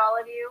appreciate all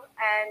of you.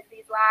 And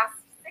these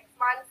last 6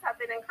 months have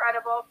been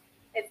incredible.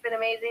 It's been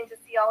amazing to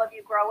see all of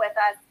you grow with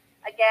us.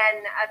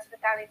 Again, to the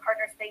founding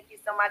partners, thank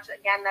you so much.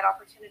 Again, that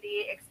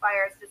opportunity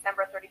expires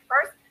December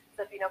 31st.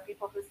 So if you know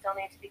people who still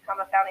need to become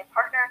a founding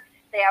partner,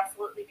 they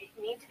absolutely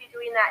need to be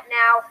doing that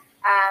now.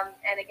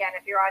 And again,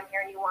 if you're on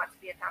here and you want to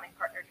be a founding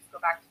partner, just go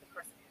back to the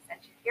person who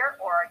sent you here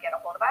or get a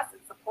hold of us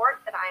at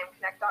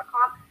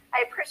support@imconnect.com.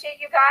 I appreciate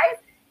you guys.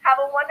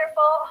 Have a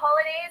wonderful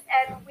holidays,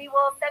 and we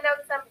will send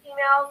out some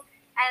emails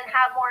and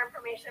have more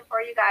information for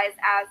you guys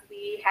as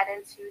we head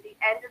into the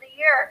end of the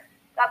year.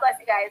 God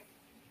bless you guys.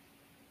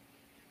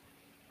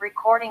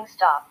 Recording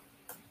stop.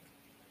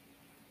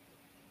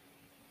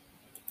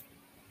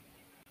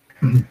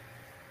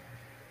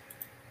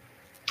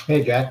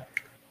 Hey, Jack.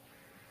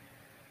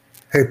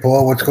 Hey,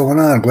 Paul, what's going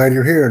on? Glad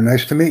you're here.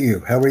 Nice to meet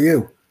you. How are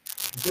you?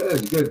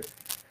 Good, good.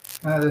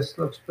 This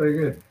looks pretty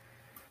good.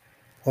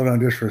 Hold on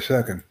just for a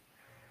second.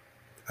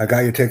 I got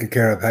you taken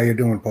care of. How you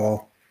doing,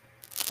 Paul?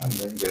 I'm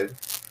doing good.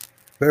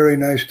 Very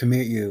nice to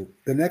meet you.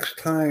 The next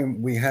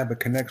time we have a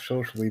Connect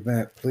Social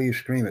event, please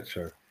stream it,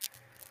 sir.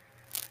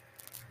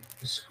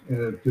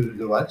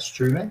 Do what?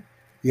 Streaming?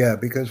 Yeah,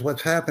 because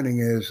what's happening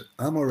is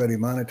I'm already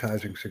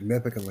monetizing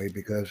significantly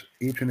because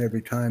each and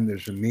every time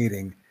there's a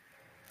meeting,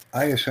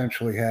 I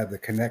essentially have the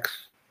Connect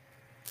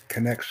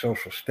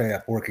Social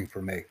staff working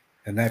for me,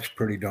 and that's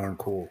pretty darn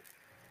cool.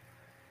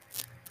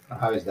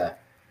 How is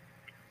that?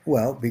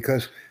 Well,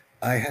 because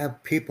I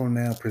have people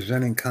now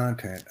presenting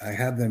content, I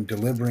have them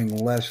delivering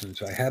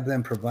lessons, I have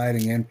them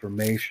providing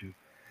information.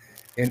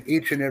 And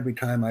each and every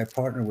time I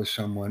partner with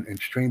someone and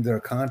stream their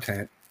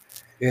content,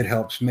 it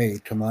helps me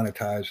to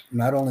monetize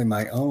not only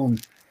my own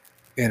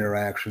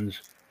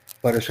interactions,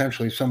 but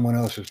essentially someone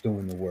else is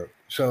doing the work.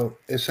 So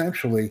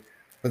essentially,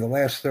 for the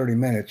last 30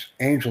 minutes,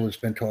 Angel has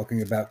been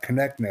talking about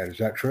ConnectNet. Is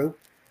that true?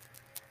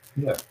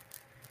 Yeah.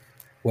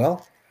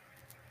 Well,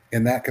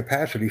 in that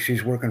capacity,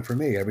 she's working for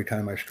me every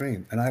time I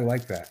stream, and I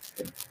like that.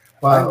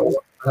 Well,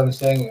 what I'm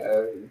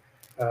saying,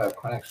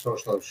 Connect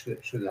Social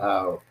should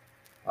have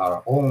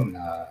our own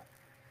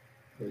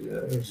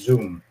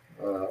Zoom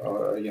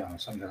or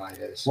something like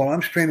this. Well,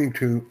 I'm streaming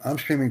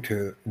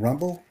to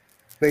Rumble,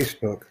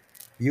 Facebook,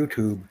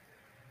 YouTube,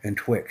 and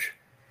Twitch.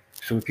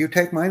 So if you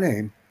take my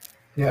name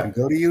and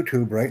go to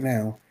YouTube right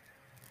now,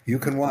 you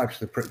can watch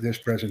this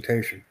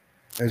presentation.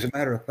 As a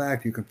matter of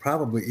fact, you can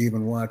probably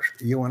even watch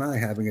you and I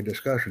having a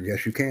discussion.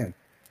 Yes, you can,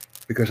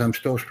 because I'm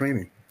still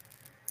streaming.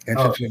 And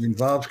since it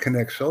involves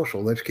Connect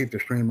Social, let's keep the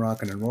stream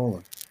rocking and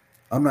rolling.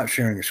 I'm not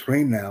sharing a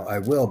screen now. I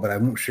will, but I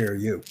won't share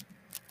you.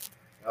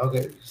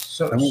 Okay.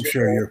 I won't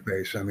share your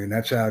face. I mean,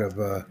 that's out of,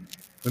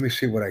 let me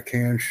see what I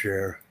can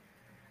share.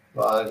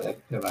 Well, I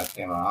put my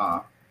camera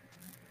on.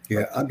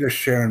 Yeah, I'm just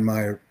sharing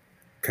my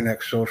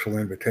Connect Social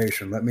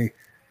invitation.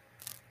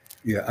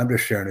 I'm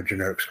just sharing a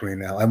generic screen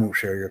now. I won't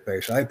share your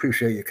face. I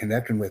appreciate you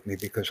connecting with me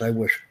because I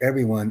wish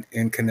everyone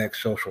in Connect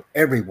Social,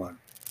 everyone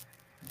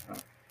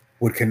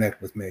would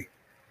connect with me.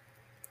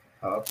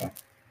 Oh, okay.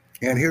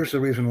 And here's the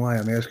reason why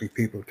I'm asking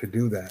people to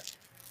do that.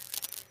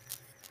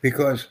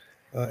 Because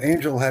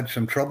Angel had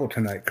some trouble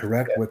tonight,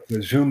 correct, with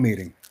the Zoom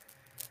meeting.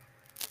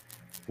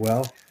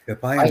 Well,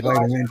 if I invite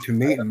her into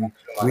meeting,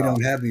 we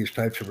don't have these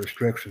types of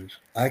restrictions.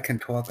 I can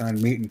talk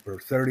on meeting for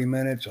 30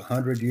 minutes,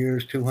 100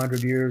 years,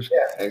 200 years.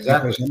 Yeah,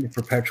 exactly. Because I'm a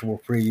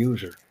perpetual free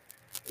user.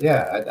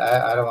 Yeah,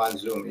 I don't want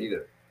Zoom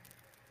either.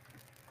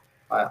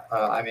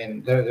 I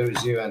mean,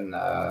 there's even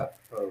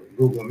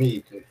Google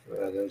Meet if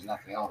there's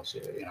nothing else,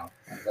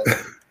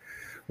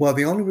 Well,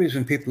 the only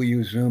reason people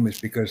use Zoom is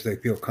because they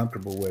feel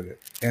comfortable with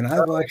it. And I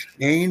watched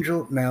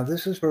Angel. Now,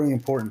 this is very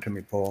important to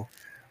me, Paul.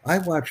 I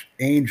watched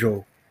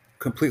Angel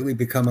completely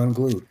become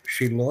unglued.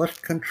 She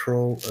lost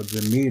control of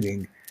the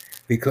meeting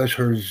because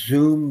her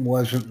Zoom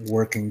wasn't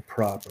working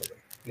properly.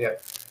 Yeah.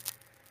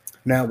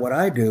 Now, what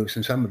I do,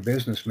 since I'm a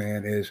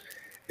businessman, is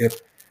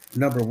if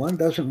number one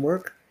doesn't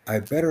work,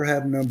 I better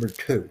have number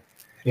two.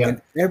 Yeah.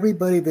 And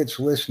everybody that's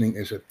listening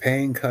is a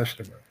paying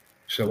customer.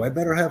 So I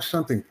better have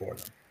something for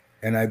them.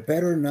 And I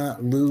better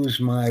not lose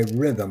my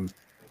rhythm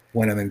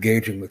when I'm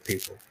engaging with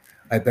people.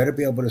 I better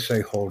be able to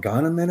say, hold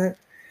on a minute,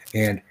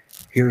 and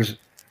here's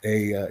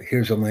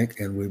a link,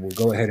 and we will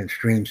go ahead and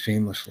stream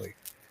seamlessly.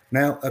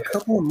 Now, a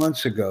couple of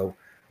months ago,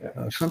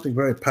 something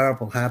very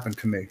powerful happened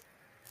to me.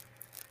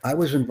 I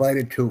was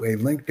invited to a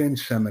LinkedIn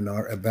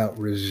seminar about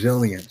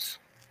resilience.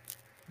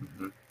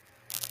 Mm-hmm.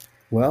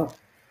 Well,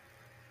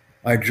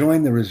 I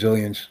joined the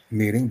resilience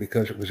meeting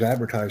because it was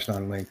advertised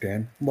on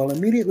LinkedIn. Well,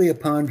 immediately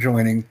upon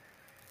joining,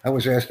 I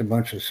was asked a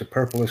bunch of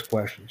superfluous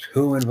questions.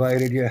 Who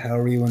invited you? How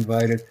are you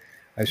invited?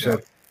 I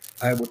said,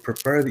 I would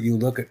prefer that you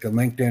look at the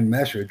LinkedIn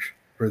message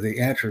for the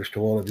answers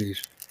to all of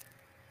these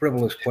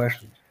frivolous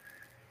questions.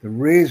 The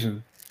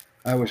reason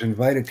I was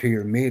invited to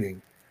your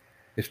meeting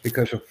is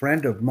because a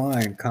friend of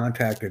mine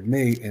contacted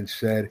me and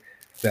said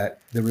that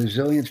the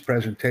resilience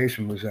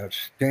presentation was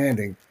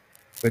outstanding,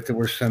 but there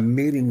were some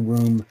meeting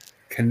room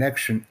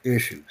connection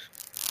issues.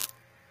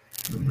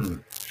 Mm-hmm.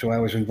 So I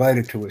was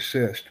invited to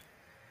assist.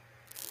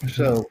 Mm-hmm.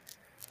 So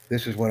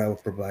this is what I will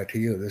provide to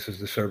you. This is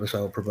the service I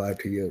will provide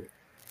to you.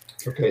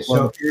 Okay, so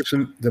well,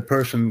 the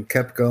person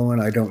kept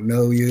going. I don't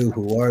know you.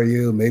 Who are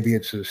you? Maybe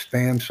it's a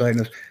spam site.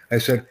 I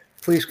said,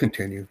 please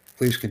continue.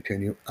 Please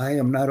continue. I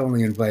am not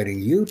only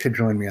inviting you to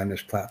join me on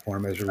this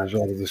platform as a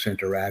result of this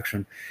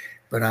interaction,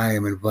 but I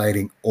am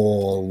inviting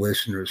all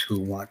listeners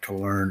who want to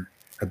learn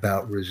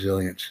about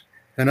resilience.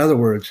 In other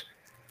words,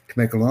 to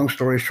make a long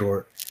story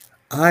short,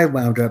 I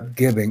wound up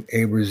giving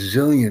a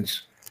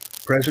resilience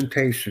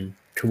presentation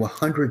to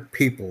 100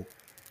 people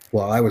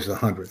while I was the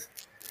 100th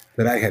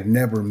that I had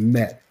never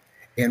met.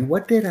 And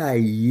what did I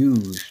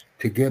use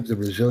to give the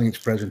resilience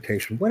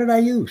presentation? What did I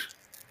use?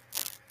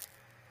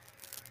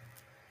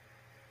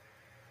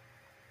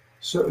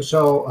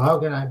 So how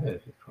can I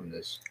benefit from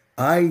this?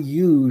 I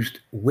used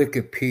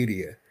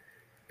Wikipedia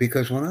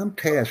because when I'm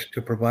tasked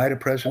to provide a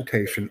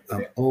presentation,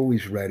 I'm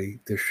always ready.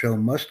 The show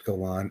must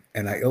go on,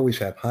 and I always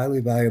have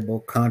highly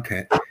valuable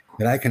content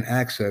that I can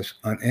access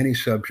on any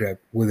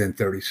subject within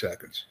 30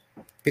 seconds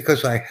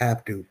because I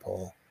have to,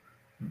 Paul.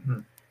 Mm-hmm.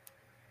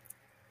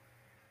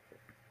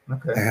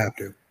 Okay. I have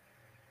to.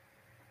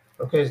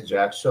 Okay,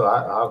 Jack. So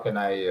how can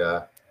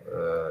I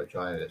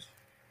join this?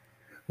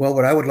 Well,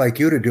 what I would like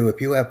you to do,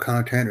 if you have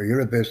content or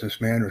you're a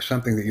businessman or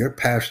something that you're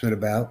passionate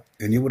about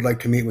and you would like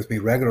to meet with me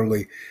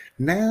regularly,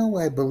 now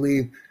I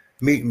believe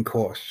Meeting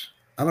costs.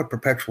 I'm a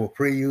perpetual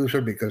free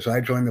user because I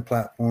joined the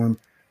platform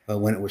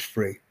when it was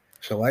free.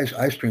 So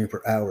I stream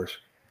for hours.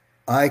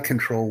 I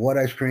control what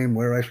I stream,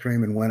 where I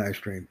stream, and when I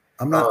stream.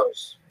 I'm not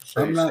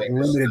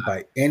limited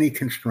by any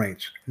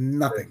constraints.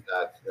 Nothing.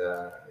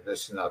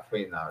 This is not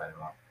free now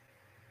anymore.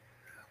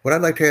 What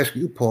I'd like to ask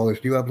you, Paul, is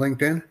do you have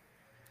LinkedIn?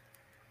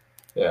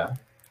 Yeah.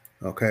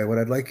 Okay. What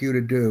I'd like you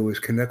to do is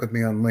connect with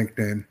me on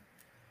LinkedIn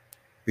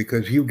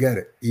because you get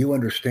it. You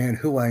understand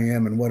who I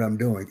am and what I'm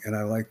doing, and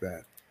I like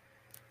that.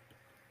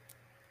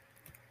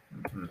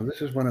 Mm-hmm. So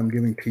this is what I'm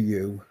giving to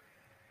you.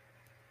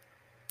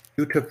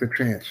 You took the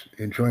chance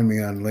and joined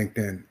me on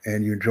LinkedIn,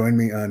 and you joined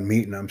me on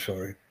Meeting. I'm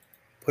sorry.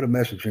 Put a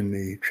message in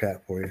the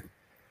chat for you.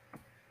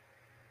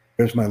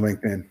 There's my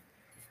LinkedIn.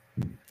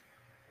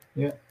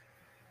 Yeah.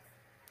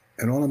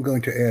 And all I'm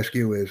going to ask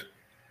you is,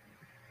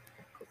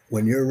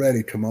 when you're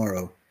ready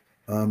tomorrow,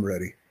 I'm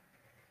ready.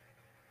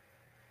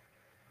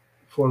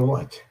 For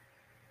what?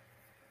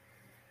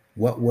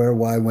 What, where,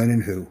 why, when,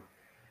 and who.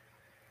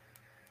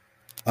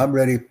 I'm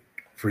ready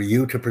for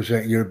you to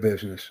present your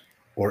business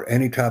or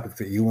any topic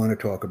that you want to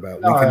talk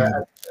about.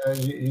 No,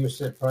 you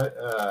said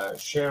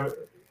share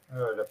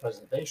the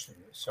presentation,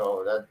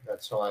 so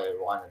that's all I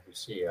wanted to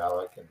see how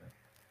I can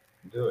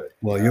do it.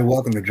 Well, you're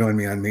welcome to join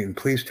me on Meeting.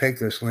 Please take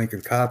this link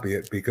and copy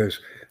it because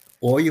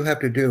all you have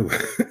to do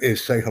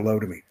is say hello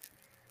to me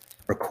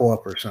or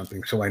co-op or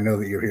something so I know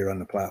that you're here on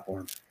the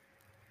platform.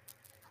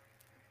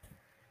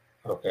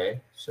 Okay.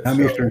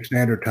 I'm Eastern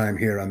Standard Time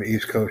here on the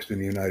East Coast in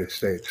the United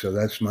States, so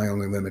that's my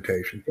only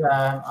limitation.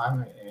 Yeah,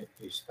 I'm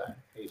East time.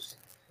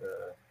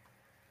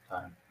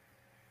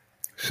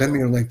 Send me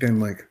your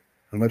LinkedIn link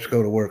and let's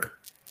go to work.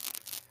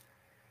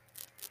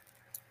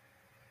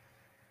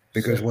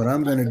 Because what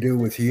I'm going to do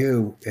with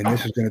you, and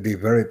this is going to be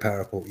very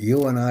powerful,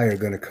 you and I are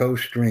going to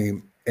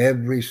co-stream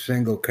every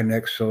single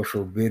Connect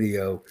Social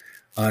video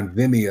on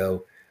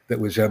Vimeo that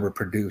was ever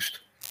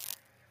produced.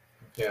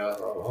 Yeah,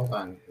 hold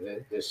on.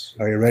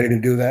 Are you ready to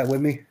do that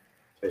with me?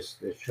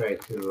 Just try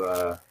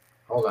to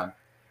hold on.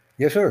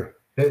 Yes, sir.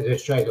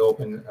 Just try to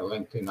open a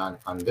LinkedIn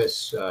on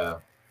this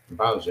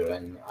browser,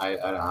 and I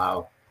don't know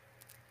how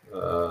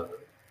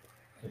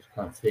it's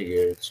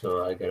configured,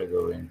 so I gotta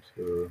go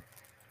into.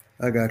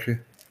 I got you.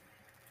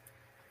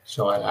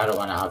 So I don't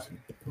want to have to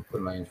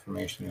put my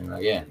information in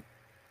again.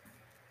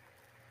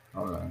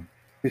 Hold on.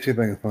 Let me see if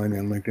I can find you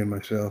on LinkedIn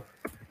myself.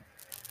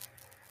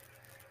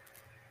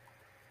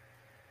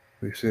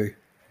 Let me see.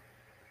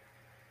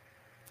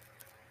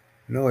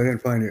 No, I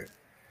didn't find it.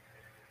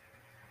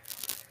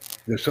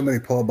 There's so many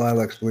Paul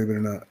Bilex, believe it or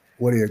not.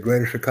 What are you,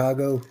 Greater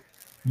Chicago?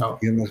 No.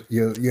 You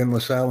in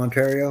LaSalle,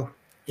 Ontario?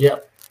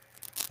 Yep.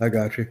 I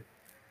got you.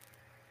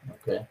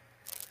 Okay.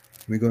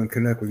 Let me go and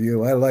connect with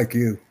you. I like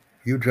you.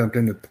 You jumped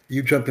in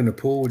the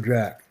pool with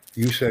Jack.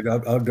 You said,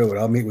 I'll do it.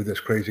 I'll meet with this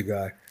crazy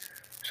guy.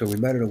 So we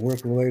met at a work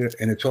related,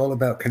 and it's all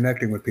about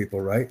connecting with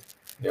people, right?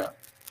 Yeah.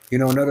 You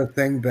know, another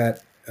thing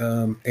that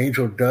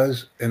Angel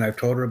does, and I've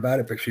told her about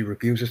it, but she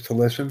refuses to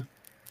listen.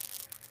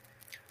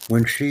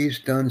 When she's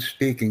done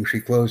speaking,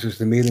 she closes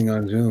the meeting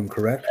on Zoom,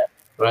 correct?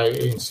 Right,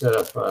 instead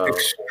of...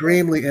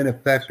 Extremely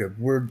ineffective.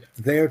 We're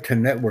there to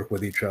network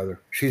with each other.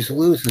 She's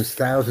losing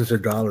thousands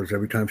of dollars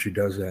every time she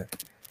does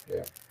that.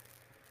 Yeah.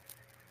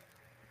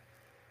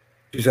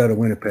 She's out of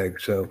Winnipeg,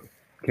 so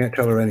can't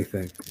tell her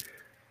anything.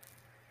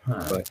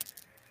 But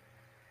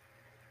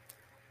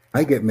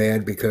I get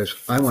mad because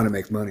I want to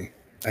make money,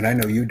 and I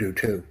know you do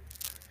too.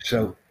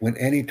 So when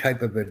any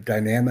type of a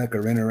dynamic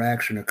or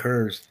interaction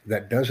occurs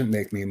that doesn't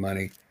make me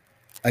money,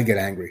 I get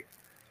angry.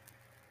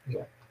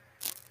 Yeah.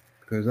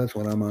 Because that's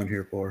what I'm on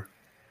here for.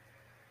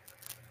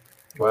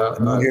 Well,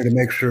 I'm on here to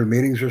make sure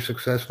meetings are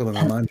successful, and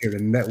I'm on here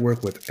to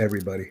network with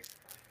everybody.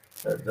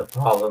 The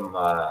problem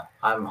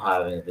I'm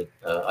having with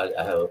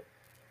I have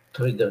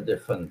 3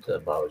 different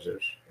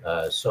browsers,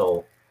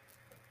 so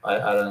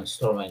I don't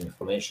store my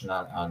information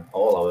on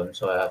all of them,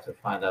 so I have to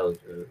find out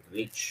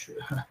which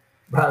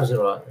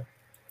browser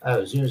I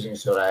was using,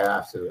 so I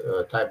have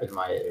to type in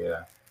my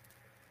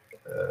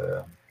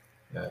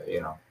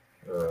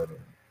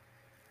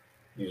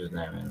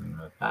username and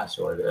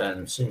password.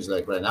 And it seems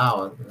like right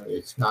now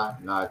it's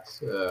not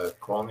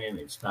Chromium,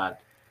 it's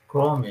not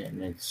Chrome,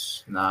 and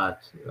it's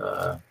not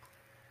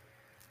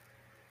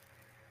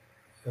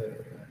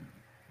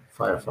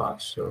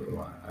Firefox. So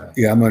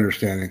yeah, I'm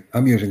understanding.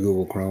 I'm using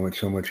Google Chrome. It's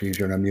so much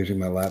easier, and I'm using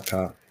my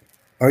laptop.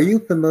 Are you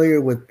familiar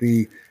with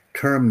the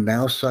term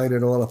now site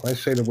at all? If I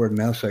say the word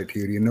now site to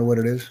you, do you know what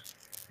it is?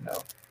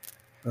 No.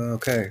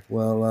 Okay.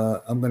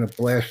 Well, I'm going to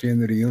blast you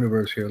into the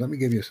universe here. Let me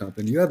give you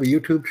something. You have a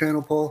YouTube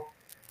channel, Paul?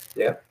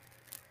 Yep.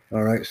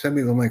 All right. Send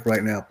me the link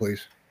right now,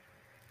 please.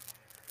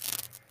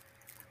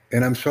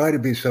 And I'm sorry to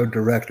be so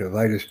directive.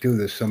 I just do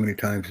this so many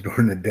times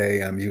during the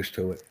day. I'm used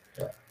to it.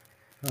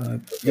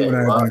 Okay,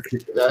 well,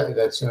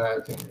 that's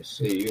another thing.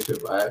 See,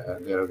 YouTube, I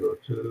gotta go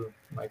to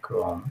my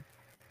Chrome.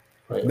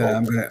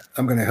 No,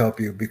 I'm gonna help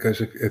you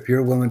because if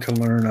you're willing to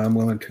learn, I'm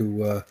willing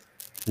to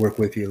work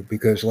with you.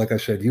 Because, like I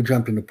said, you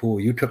jumped in the pool.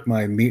 You took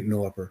my meeting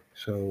offer,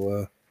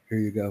 so here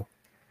you go.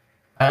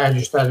 I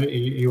just thought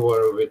you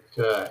were with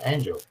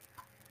Angel.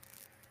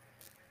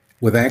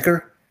 With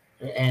Anchor?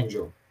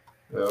 Angel.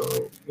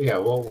 Yeah,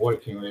 well,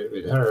 working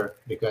with her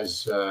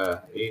because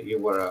you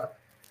were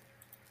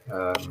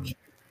what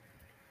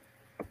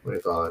do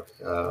you call it?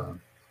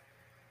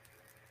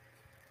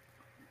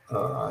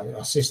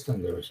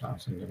 Assistant or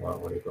something.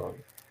 What do you call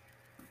it?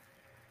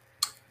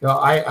 No,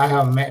 I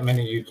have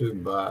many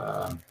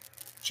YouTube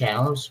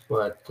channels,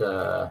 but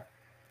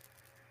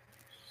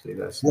see,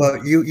 that's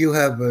Well, you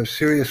have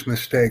serious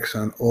mistakes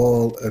on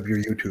all of your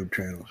YouTube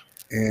channels,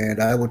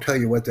 and I will tell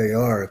you what they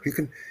are. If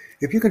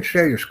you can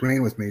share your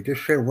screen with me,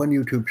 just share one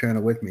YouTube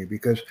channel with me,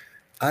 because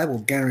I will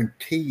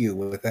guarantee you,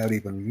 without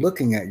even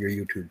looking at your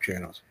YouTube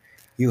channels,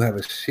 you have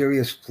a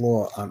serious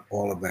flaw on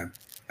all of them.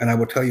 And I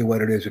will tell you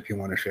what it is if you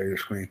want to share your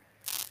screen.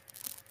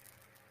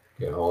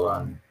 Okay, hold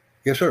on.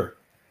 Yes, sir.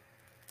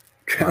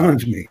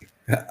 Challenge me.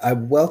 I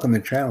welcome the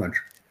challenge.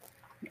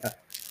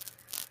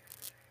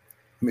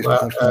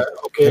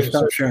 Okay,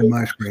 stop sharing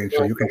my screen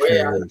so you can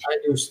share yours. I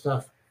do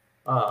stuff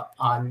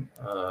on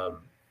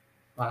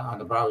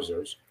the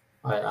browsers.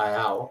 I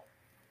have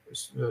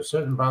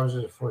certain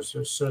browsers for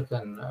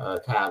certain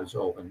tabs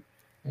open.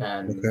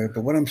 And okay,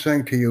 but what I'm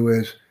saying to you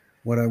is,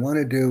 what I want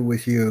to do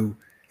with you,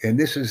 and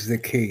this is the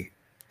key,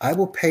 I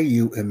will pay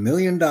you $1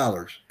 million,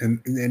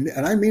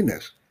 and I mean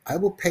this. I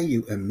will pay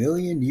you $1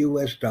 million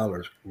US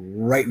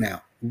right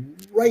now,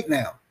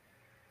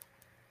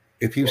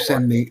 if you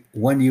send me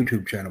one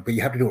YouTube channel, but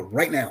you have to do it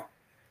right now.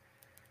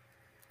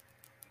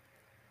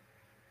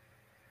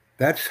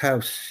 That's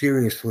how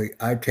seriously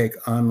I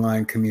take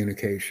online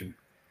communication.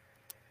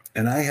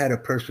 And I had a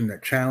person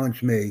that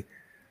challenged me,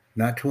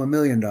 not to $1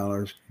 million,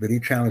 but he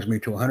challenged me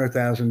to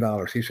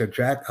 $100,000. He said,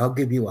 Jack, I'll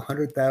give you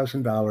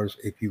 $100,000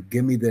 if you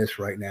give me this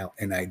right now.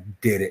 And I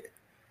did it.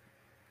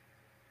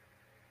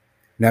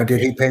 Now,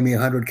 did he pay me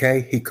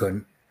 $100K? He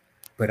couldn't,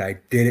 but I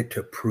did it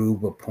to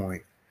prove a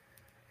point.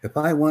 If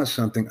I want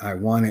something, I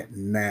want it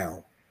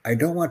now. I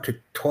don't want to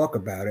talk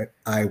about it.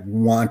 I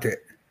want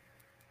it.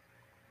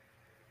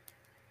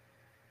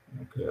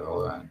 Okay,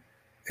 hold on.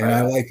 And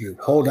I like you.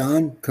 Hold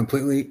on,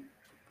 completely.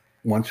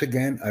 Once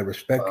again, I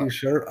respect you,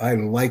 sir. I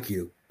like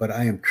you, but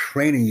I am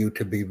training you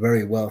to be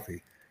very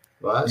wealthy.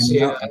 Well,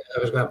 see, I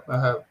was going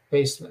to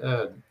paste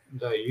the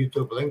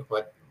YouTube link,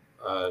 but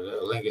the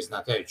link is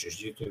not there. It's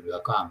just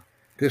youtube.com.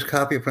 Just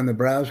copy it from the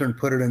browser and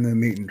put it in the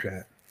meeting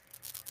chat.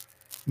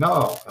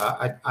 No,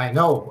 I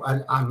know.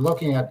 I'm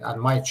looking at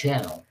my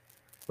channel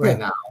right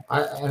now.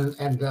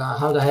 And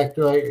how the heck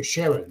do I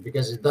share it?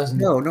 Because it doesn't.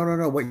 No.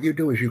 What you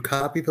do is you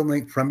copy the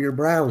link from your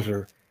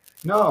browser.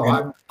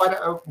 No,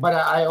 but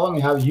I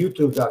only have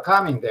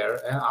youtube.com in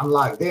there, and I'm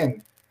logged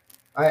in.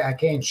 I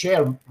can't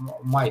share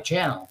my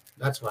channel.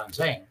 That's what I'm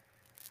saying.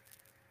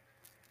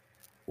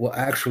 Well,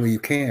 actually, you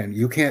can.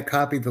 You can't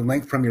copy the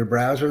link from your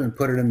browser and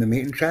put it in the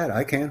meeting chat.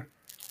 I can.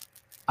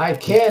 I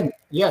can,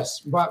 yes,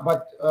 but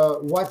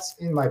what's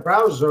in my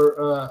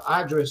browser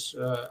address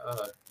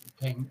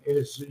thing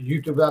is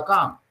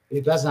youtube.com.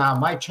 It doesn't have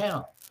my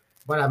channel,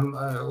 but I'm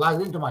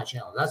logged into my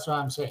channel. That's what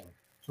I'm saying.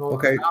 So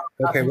okay.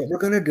 What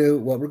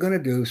we're gonna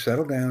do?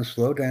 Settle down,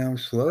 slow down.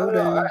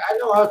 I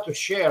know how to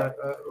share,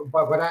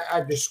 but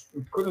I just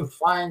couldn't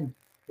find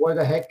where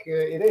the heck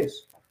it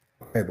is.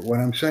 Okay, but what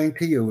I'm saying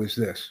to you is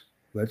this: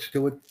 let's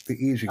do it the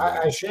easy way.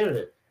 I shared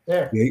it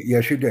there.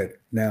 Yes, you did.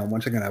 Now,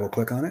 once again, I will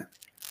click on it.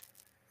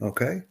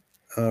 Okay.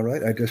 All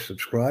right. I just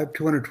subscribed.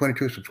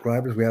 222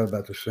 subscribers. We have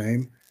about the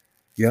same.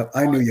 Yep.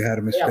 I knew you had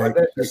a mistake. Yeah,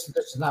 but this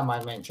is not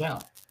my main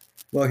channel.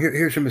 Well,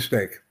 here's your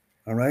mistake.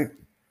 All right.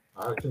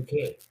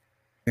 Okay.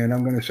 And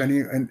I'm going to send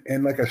you.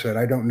 And like I said,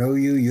 I don't know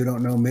you. You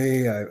don't know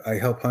me. I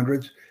help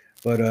hundreds.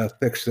 But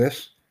fix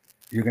this.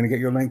 You're going to get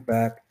your link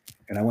back.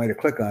 And I want you to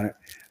click on it.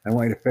 I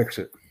want you to fix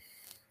it.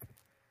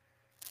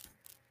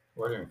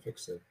 Why didn't you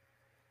fix it?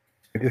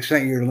 I just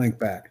sent you your link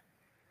back.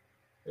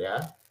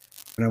 Yeah.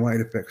 And I want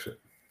you to fix it.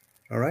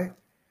 All right.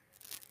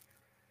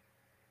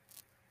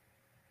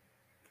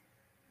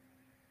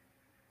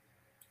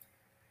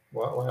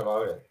 What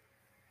about it?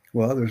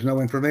 Well, there's no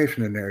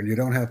information in there, and you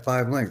don't have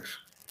 5 links.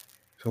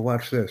 So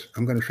watch this.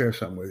 I'm going to share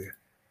something with you.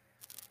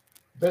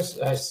 This,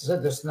 I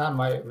said, this is not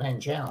my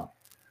main channel.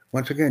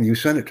 Once again, you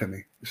sent it to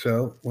me.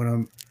 So what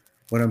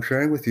I'm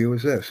sharing with you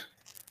is this.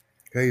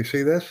 Okay, you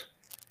see this?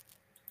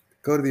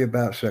 Go to the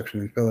About section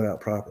and fill it out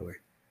properly.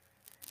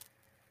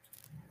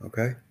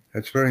 Okay,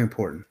 that's very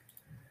important.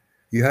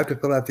 You have to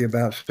fill out the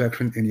About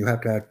section, and you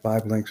have to add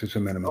 5 links as a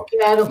minimum. Okay,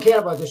 I don't care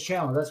about this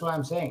channel. That's what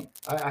I'm saying.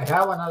 I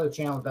have another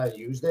channel that I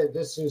use.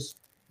 This is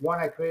one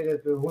I created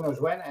who knows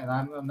when, and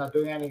I'm not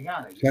doing anything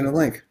on it. Send a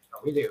link.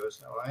 No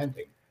videos or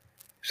anything.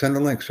 Send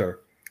a link, sir.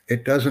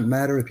 It doesn't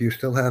matter if you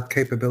still have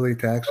capability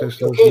to access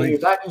those Okay,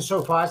 links. you're talking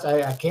so fast,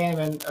 I can't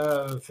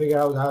even figure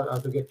out how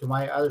to get to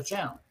my other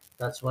channel.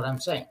 That's what I'm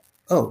saying.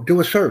 Oh,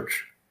 do a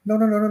search. No.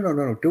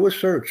 Do a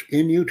search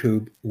in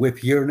YouTube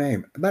with your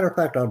name. Matter of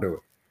fact, I'll do it.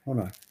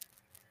 Hold on.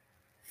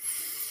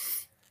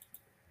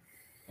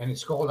 And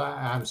it's called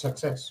I'm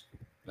Success.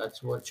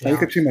 That's what Now, you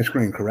can see my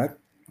screen, correct?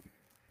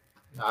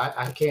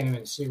 I can't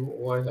even see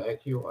where the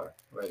heck you are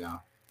right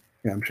now.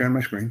 Yeah, I'm sharing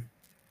my screen.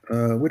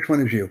 Which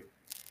one is you?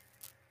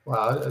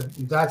 Well,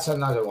 that's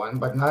another one,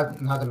 but not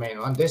the main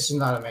one. This is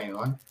not a main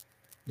one.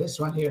 This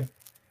one here.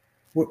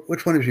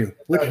 Which one is you?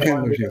 Which The one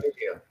channel with is the you?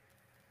 video.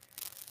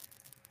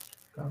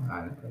 Come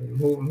on,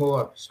 move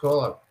up,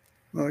 scroll up.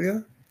 Oh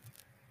yeah.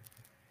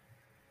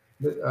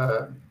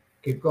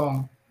 Keep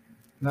going.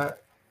 Not.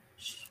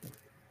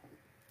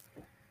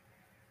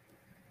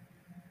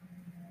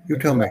 You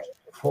tell me.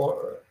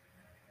 For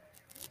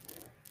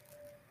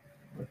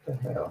what the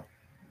hell?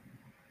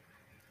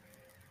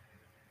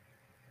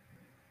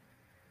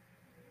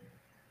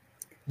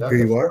 Here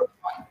you are.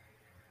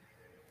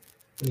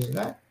 Isn't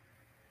that?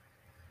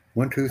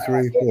 1, 2,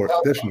 3, 4.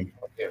 This one.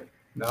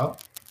 No.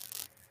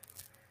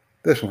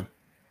 This one.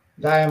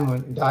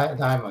 Diamond.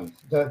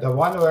 The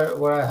one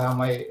where I have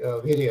my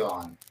video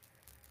on.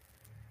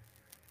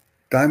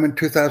 Diamond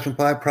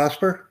 2005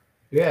 Prosper?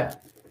 Yeah.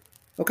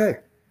 Okay.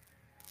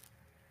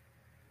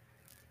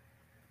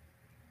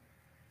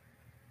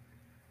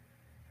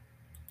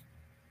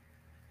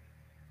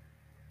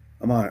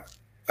 I'm on it.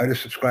 I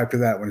just subscribed to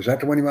that one. Is that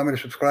the one you want me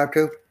to subscribe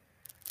to?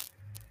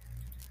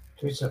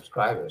 3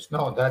 subscribers.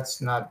 No,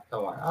 that's not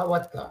the one.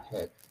 What the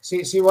heck?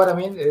 See what I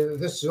mean?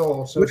 This is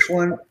all. Which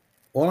one?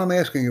 All I'm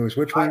asking you is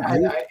which one?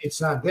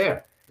 It's not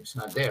there. It's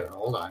not there.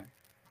 Hold on.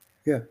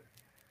 Yeah.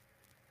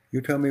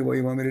 You tell me what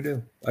you want me to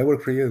do. I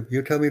work for you.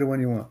 You tell me the one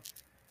you want.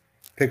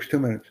 Takes 2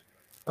 minutes.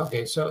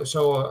 Okay,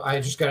 so I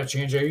just gotta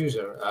change our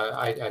user.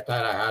 I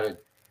thought I had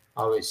it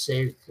always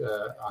saved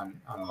on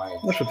my.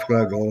 I'll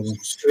subscribe to all of them.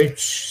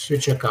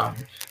 Switch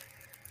account.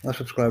 I'll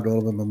subscribe to all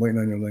of them. I'm waiting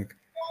on your link.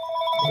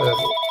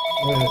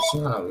 It's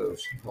none of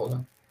those. Hold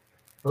on.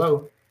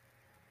 Hello.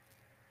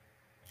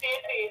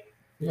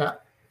 Yeah.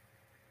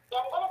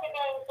 I'm gonna be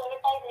there in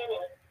 25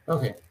 minutes.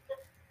 Okay.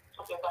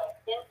 Okay, bye.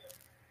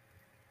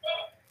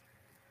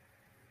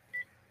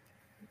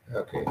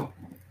 Okay.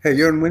 Hey,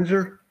 you're in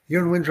Windsor?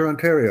 You're in Windsor,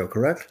 Ontario,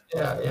 correct?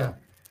 Yeah.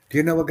 Do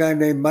you know a guy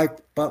named Mike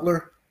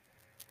Butler?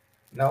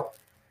 No.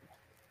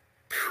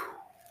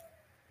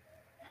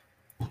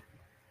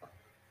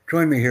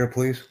 Join me here,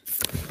 please.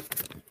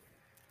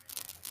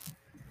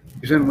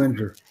 He's in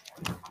Windsor.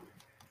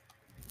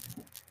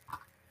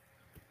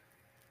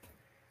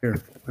 Here,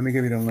 let me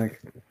give you the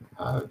link.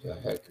 How the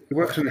heck? He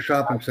works in a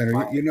shopping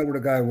center. You know where the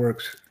guy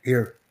works.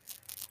 Here.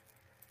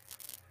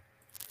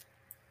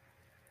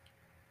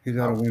 He's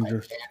out of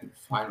Windsor. I can't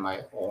find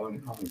my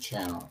own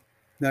channel.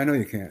 No, I know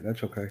you can't.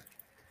 That's okay.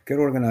 Get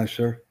organized,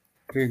 sir.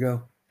 Here you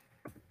go.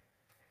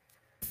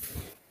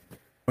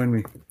 Join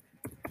me.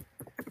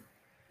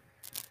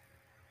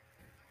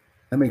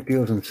 I make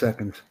deals in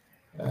seconds.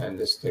 And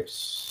this takes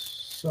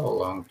so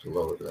long to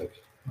load, like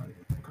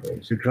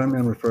crazy. So join me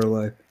on Refer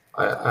Life.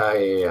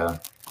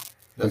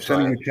 I'm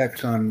sending you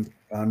texts on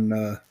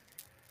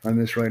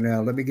this right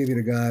now. Let me give you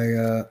the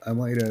guy. I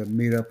want you to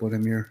meet up with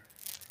him here.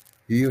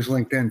 You use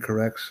LinkedIn,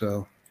 correct?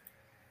 So.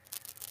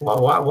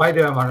 Well, why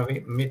do I want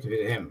to meet with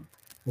him?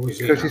 Who is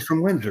he? Because he's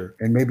from Windsor,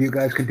 and maybe you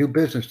guys can do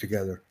business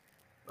together.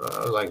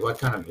 Like what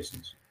kind of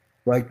business?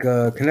 Like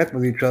connect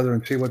with each other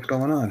and see what's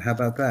going on. How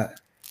about that?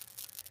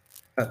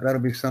 That'll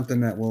be something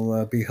that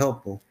will be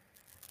helpful.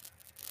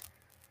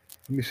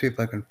 Let me see if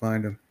I can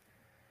find him.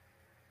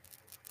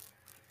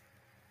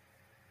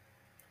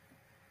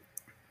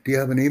 Do you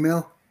have an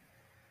email?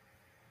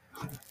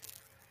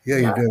 Yeah,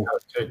 you do.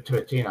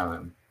 13 of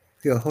them.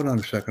 Yeah, hold on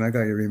a second. I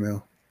got your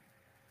email.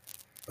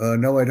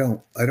 No, I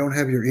don't. I don't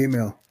have your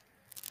email.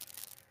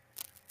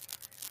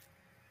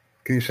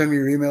 Can you send me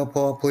your email,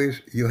 Paul,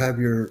 please? You have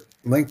your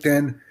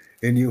LinkedIn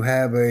and you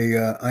have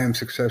a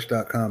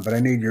IamSuccess.com, but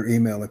I need your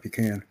email if you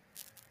can.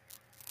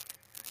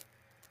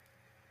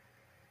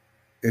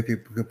 If you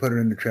could put it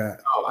in the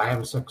chat. Oh,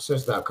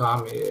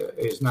 IamSuccess.com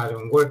is not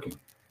even working.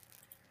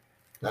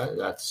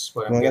 That's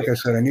what I'm Well, getting. like I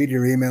said, I need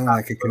your email and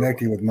I can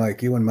connect you with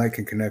Mike. You and Mike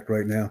can connect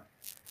right now.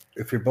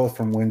 If you're both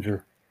from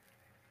Windsor.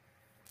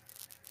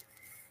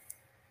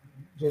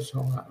 Just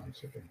hold on 1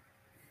 second.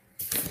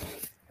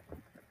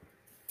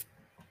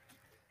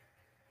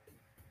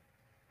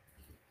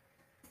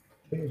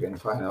 You can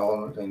find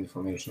all the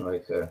information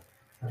right there.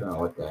 I don't know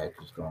what the heck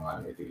is going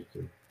on with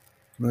YouTube.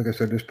 Like I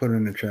said, just put it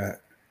in the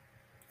chat.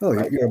 Oh,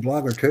 you're a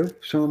blogger too?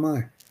 So am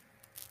I.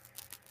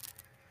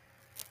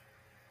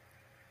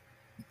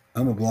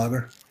 I'm a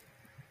blogger.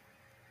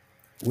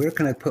 Where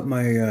can I put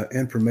my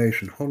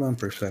information? Hold on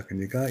for a second.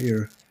 You got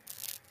your...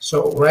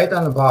 So right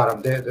on the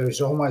bottom, there's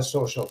all my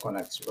social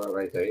connects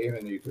right there,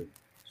 even YouTube.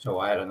 So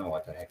I don't know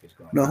what the heck is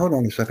going on. No, hold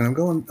on a second. I'm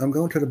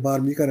going to the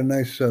bottom. You got a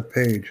nice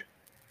page.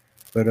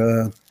 But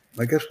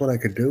I guess what I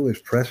could do is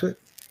press it.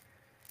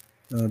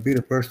 Be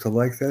the first to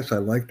like this. I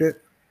liked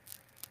it.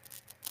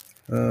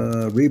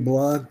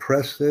 Reblog,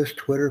 press this,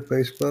 Twitter,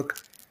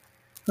 Facebook.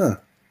 Huh.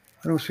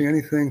 I don't see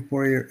anything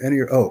for your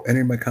any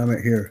of my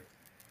comment here.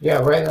 Yeah,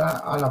 right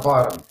on the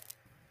bottom.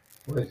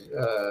 With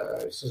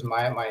this is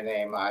my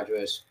name,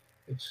 address.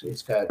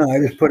 It's got. No, I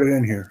just put it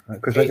in here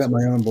because I got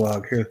my own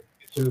blog here.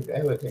 YouTube,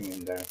 everything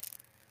in there.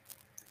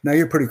 Now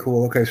you're pretty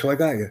cool. Okay, so I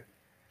got you.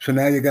 So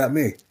now you got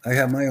me. I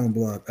have my own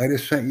blog. I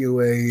just sent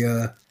you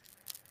a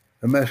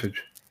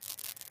message.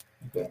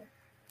 Okay.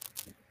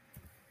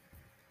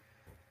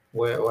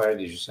 Where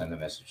did you send the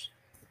message?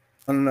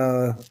 On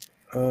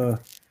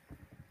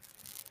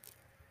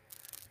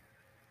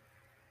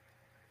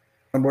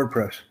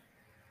WordPress.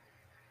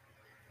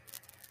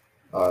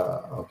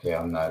 Okay,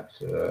 I'm not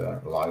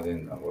logged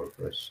in on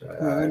WordPress.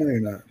 No, I know you're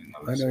not.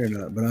 I know you're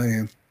not, but I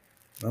am.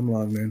 I'm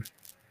logged in.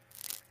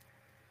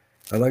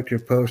 I liked your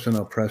post and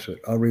I'll press it.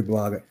 I'll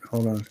reblog it.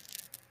 Hold on.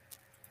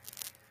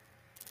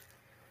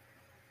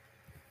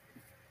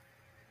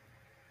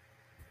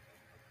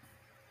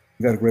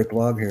 You got a great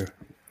blog here.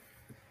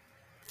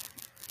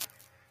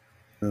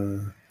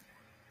 I'm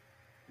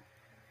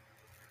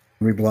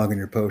reblogging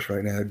your post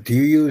right now. Do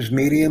you use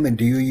Medium and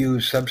do you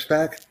use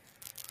Substack?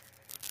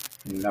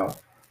 No.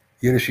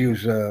 You just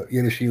use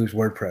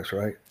WordPress,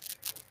 right?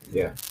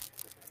 Yeah.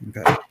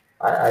 Okay.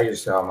 I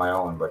used to have my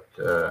own, but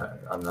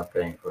I'm not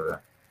paying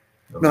for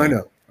the No, I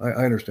know.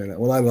 I understand that.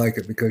 Well, I like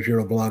it because you're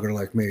a blogger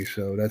like me,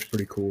 so that's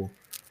pretty cool.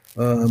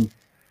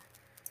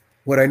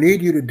 What I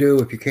need you to do,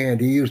 if you can,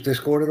 do you use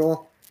Discord at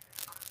all?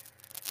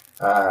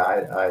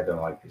 I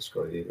don't like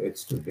Discord.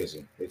 It's too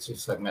busy.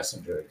 It's like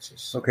Messenger. It's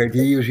just Okay. Do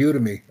you use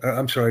Udemy?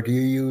 I'm sorry. Do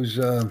you use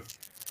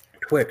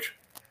Twitch?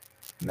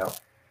 no.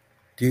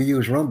 Do you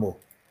use Rumble?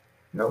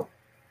 No.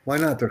 Why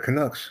not? They're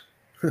Canucks.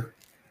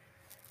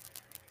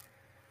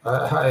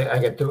 I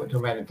get too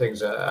many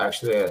things.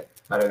 Actually,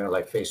 I don't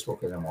like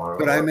Facebook anymore.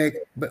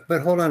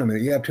 But hold on a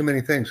minute. You have too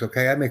many things.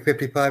 Okay, I make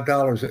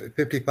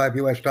 $55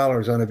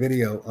 US on a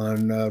video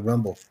on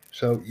Rumble.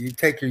 So you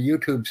take your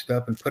YouTube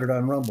stuff and put it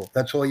on Rumble.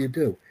 That's all you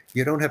do.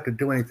 You don't have to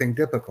do anything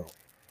difficult.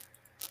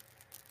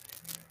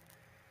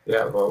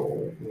 Yeah,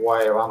 well,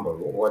 why Rumble?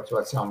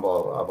 What's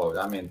Rumble about?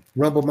 I mean,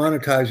 Rumble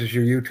monetizes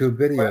your YouTube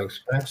videos.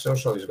 Connect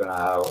Social is gonna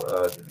have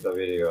the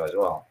video as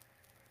well.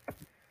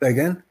 Say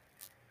again?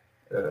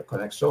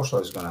 Connect Social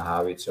is gonna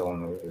have its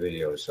own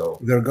video, so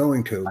They're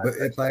going to. But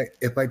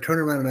if I turn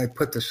around and I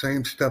put the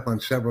same stuff on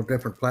several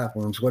different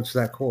platforms, what's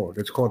that called?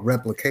 It's called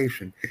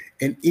replication.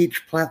 And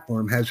each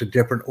platform has a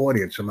different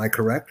audience. Am I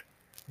correct?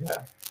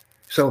 yeah.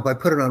 So if I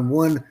put it on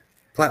one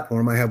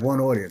platform, I have one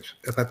audience.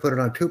 If I put it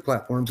on two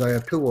platforms, I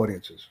have two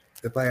audiences.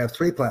 If I have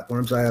three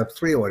platforms, I have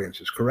three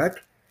audiences,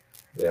 correct?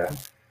 Yeah.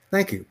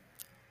 Thank you.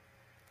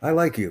 I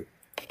like you.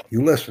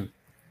 You listen.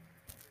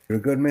 You're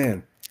a good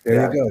man.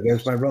 There you go.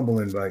 There's my Rumble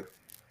invite.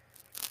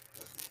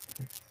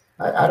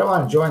 I don't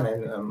want to join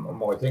in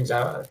more things.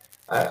 I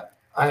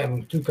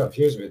am too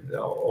confused with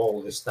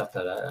all this stuff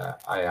that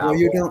I have. Well,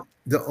 you don't.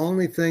 The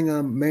only thing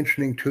I'm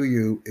mentioning to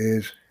you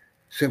is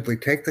simply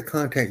take the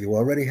content you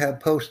already have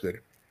posted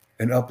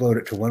and upload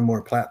it to one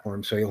more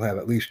platform so you'll have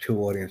at least two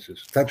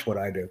audiences. That's what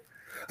I do.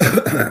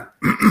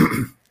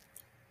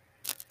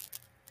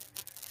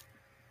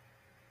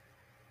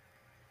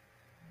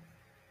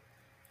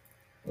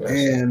 Yes.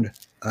 And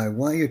I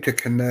want you to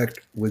connect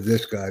with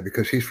this guy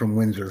because he's from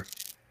Windsor.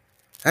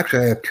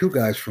 Actually, I have two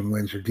guys from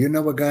Windsor. Do you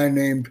know a guy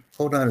named,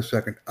 hold on a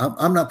second.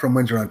 I'm not from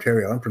Windsor,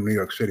 Ontario. I'm from New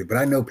York City, but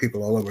I know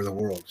people all over the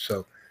world.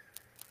 So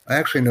I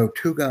actually know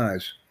two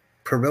guys,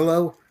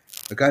 Perillo,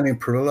 a guy named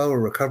Perillo, a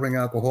recovering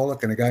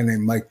alcoholic, and a guy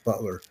named Mike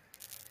Butler.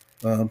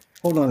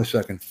 Hold on a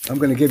second. I'm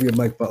going to give you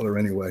Mike Butler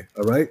anyway.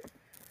 All right.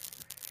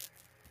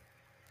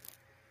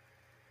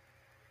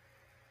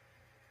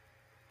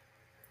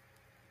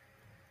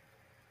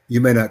 You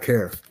may not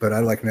care, but I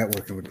like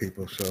networking with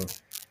people. So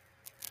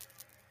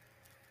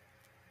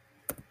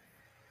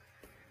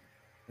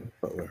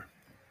Butler.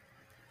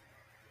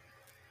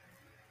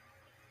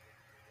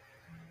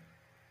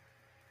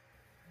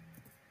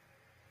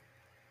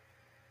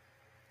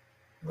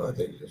 Well,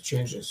 the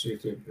changes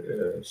YouTube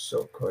is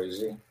so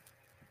crazy.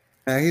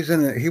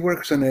 He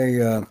works in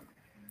a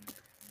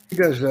he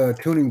does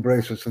tuning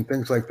bracelets and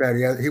things like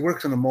that. He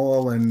works in a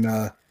mall in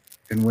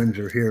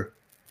Windsor here.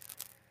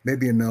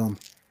 Maybe you know him.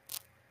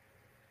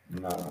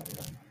 No.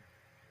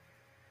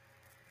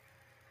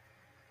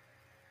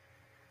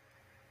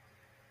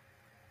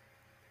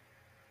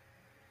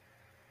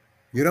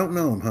 You don't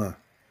know him, huh?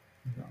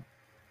 No.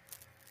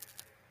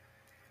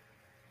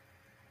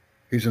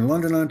 He's in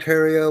London,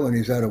 Ontario, and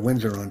he's out of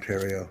Windsor,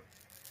 Ontario.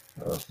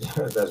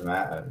 It doesn't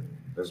matter.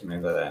 It doesn't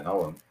mean that I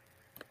know him.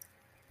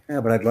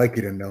 Yeah, but I'd like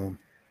you to know him.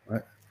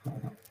 Right?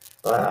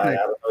 But I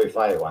don't know if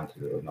I want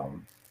to know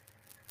him.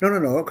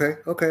 No. Okay.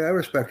 I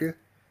respect you.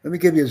 Let me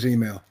give you his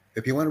email.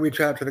 If you want to reach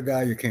out to the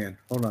guy, you can.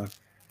 Hold on.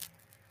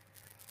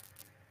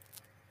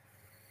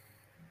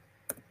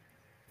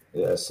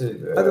 Yes.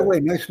 By the way,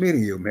 nice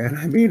meeting you, man.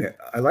 I mean it.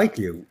 I like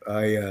you.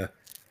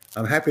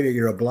 I'm happy that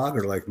you're a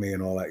blogger like me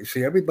and all that. You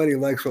see, everybody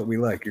likes what we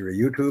like. You're a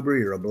YouTuber.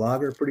 You're a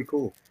blogger. Pretty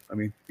cool. I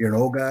mean, you're an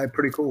old guy.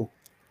 Pretty cool.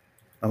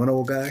 I'm an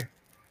old guy.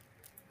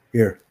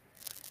 Here's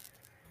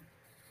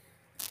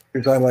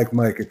I like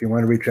Mike. If you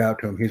want to reach out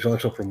to him, he's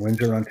also from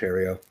Windsor,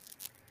 Ontario.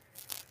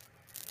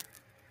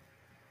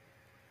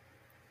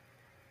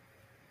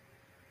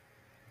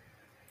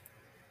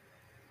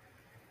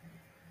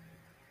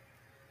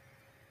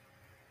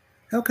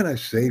 How can I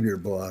save your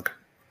blog?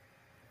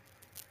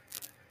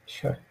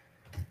 Sure.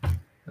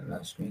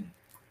 That's me.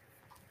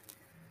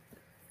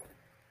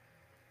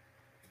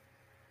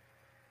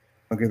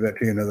 I'll give that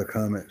to you another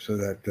comment so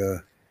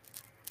that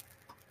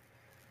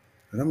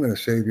And I'm going to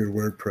save your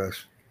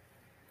WordPress.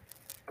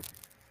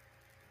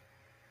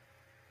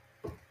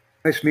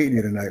 Nice meeting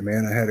you tonight,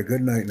 man. I had a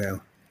good night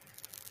now.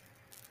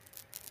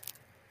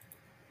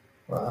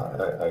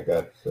 Well, I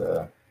got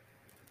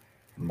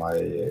my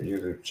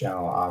YouTube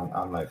channel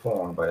on my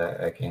phone,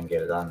 but I can't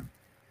get it on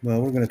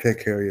Well, we're going to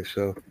take care of you.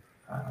 So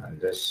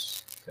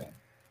this thing.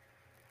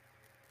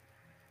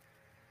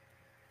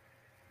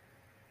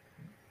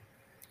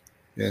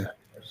 yeah,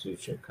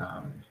 Future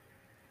comment.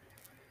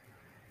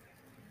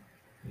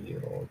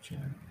 View all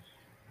channels.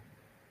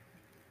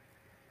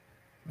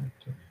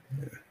 Okay.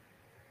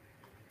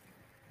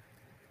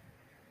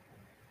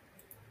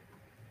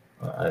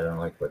 I don't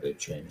like what they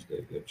changed.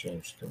 They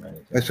changed too many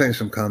I things. sent you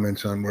some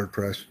comments on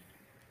WordPress.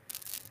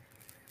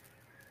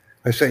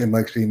 I sent you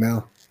Mike's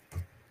email.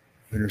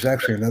 And there's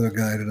actually another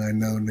guy that I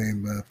know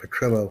named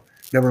Petrillo.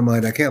 Never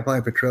mind. I can't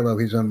find Petrillo.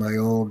 He's on my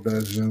old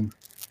Zoom.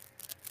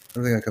 I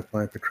don't think I can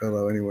find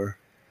Petrillo anywhere.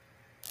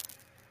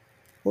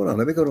 Hold on.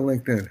 Let me go to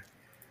LinkedIn.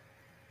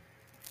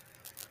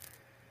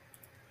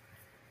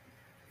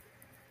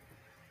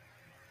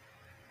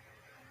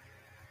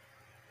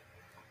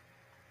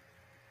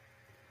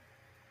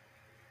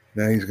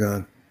 Now he's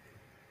gone.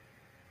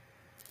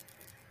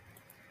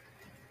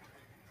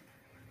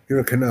 You're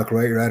a Canuck,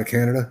 right? You're out of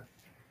Canada?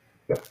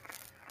 Yep.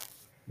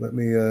 Let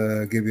me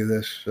give you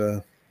this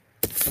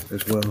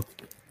as well.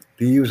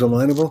 Do you use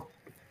Alignable?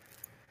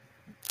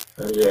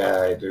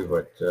 Yeah, I do,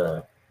 but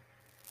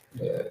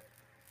yeah,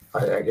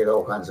 I get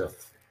all kinds of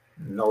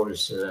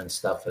notices and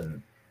stuff,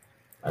 and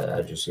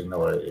I just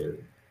ignore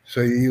it.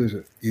 So you use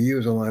it. You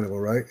use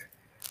Alignable, right?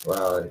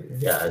 Well,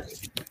 yeah,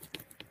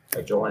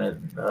 I joined it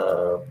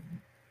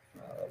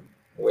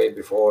way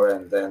before,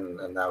 and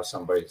now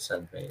somebody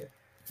sent me,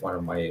 one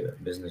of my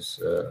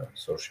business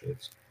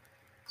associates.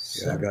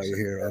 Yeah, I got you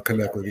here. I'll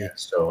connect with you.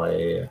 So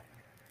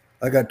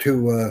I got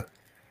two.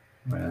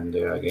 went in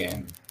there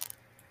again.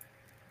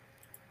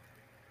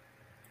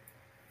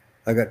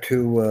 I got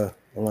two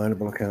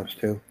Alignable accounts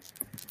too.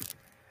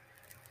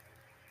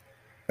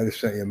 I just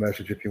sent you a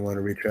message if you want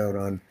to reach out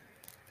on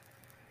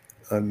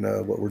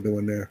what we're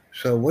doing there.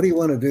 So, what do you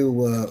want to do?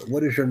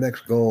 What is your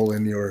next goal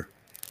in your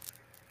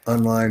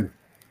online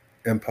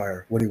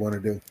empire? What do you want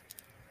to do?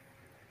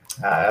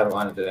 I don't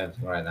want to do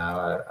anything right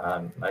now.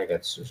 I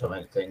got so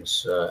many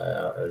things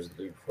I was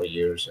doing for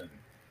years, and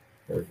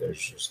there's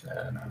just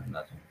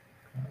nothing.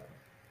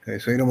 Okay,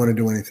 so you don't want to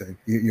do anything.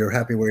 You're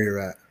happy where you're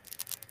at.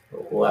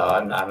 Well,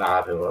 I'm not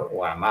happy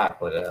where I'm at,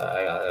 but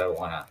I don't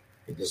want to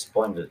be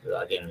disappointed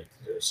again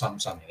with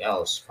something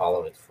else,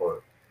 follow it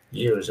for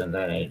years, and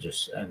then it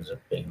just ends up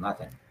being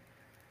nothing.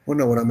 Well,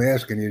 no, what I'm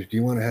asking is, do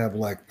you want to have,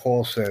 like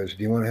Paul says,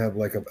 do you want to have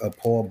like a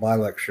Paul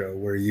Bilek show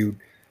where you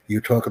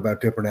talk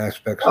about different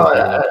aspects Oh, of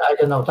I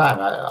got no time.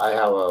 I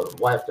have a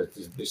wife that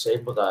is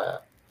disabled.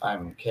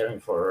 I'm caring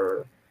for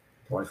her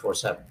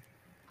 24/7.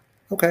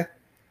 Okay.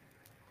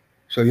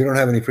 So you don't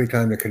have any free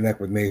time to connect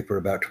with me for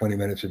about 20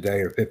 minutes a day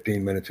or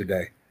 15 minutes a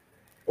day?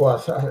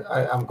 Well,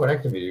 I'm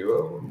connected with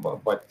you,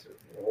 but what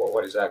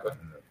is that going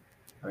to do?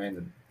 I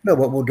mean, no,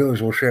 what we'll do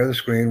is we'll share the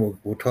screen.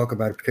 We'll talk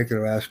about a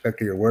particular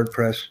aspect of your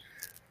WordPress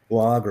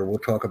blog, or we'll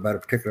talk about a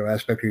particular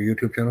aspect of your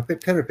YouTube channel.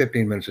 10 or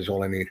 15 minutes is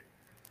all I need.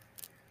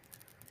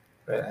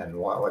 And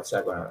what's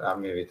that going to?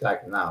 I'm going to be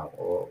talking now.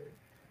 Or...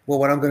 Well,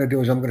 what I'm going to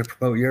do is I'm going to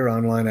promote your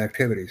online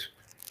activities,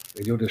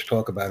 and you'll just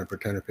talk about it for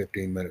 10 or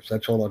 15 minutes.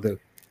 That's all I'll do.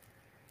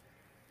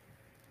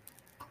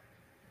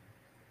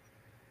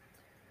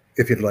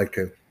 If you'd like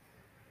to.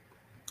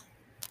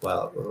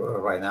 Well,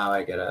 right now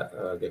I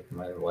gotta get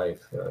my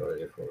wife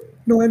ready for.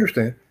 No, I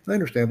understand.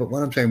 But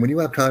what I'm saying, when you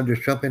have time,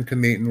 just jump into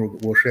Meet,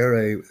 and we'll share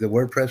the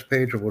WordPress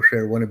page, or we'll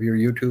share one of your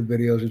YouTube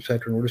videos,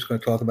 etc. And we're just going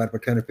to talk about it for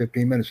 10 or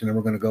 15 minutes, and then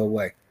we're going to go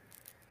away.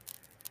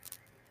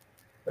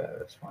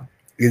 That's fine.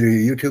 Either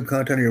your YouTube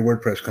content or your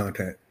WordPress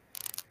content.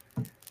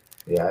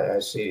 Yeah, I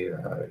see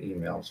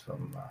emails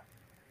from.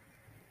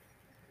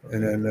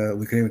 And then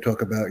we can even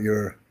talk about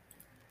your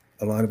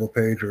Alignable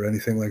page or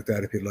anything like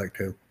that if you'd like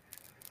to.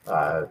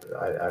 I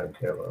don't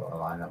care about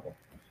Alignable.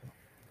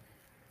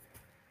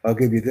 I'll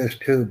give you this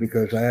too,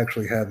 because I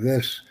actually have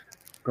this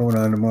going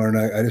on tomorrow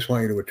night. I just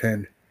want you to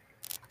attend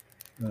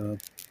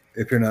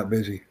if you're not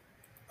busy.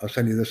 I'll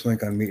send you this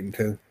link on Meeting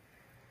too.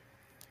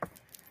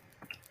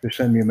 Just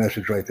send me a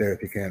message right there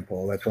if you can,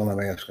 Paul. That's all I'm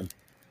asking.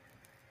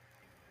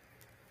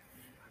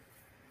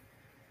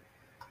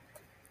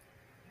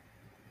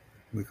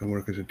 We can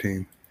work as a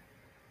team.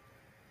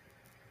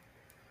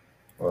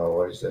 Well,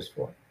 what is this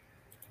for?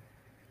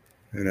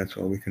 And that's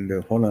all we can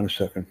do. Hold on a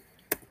second.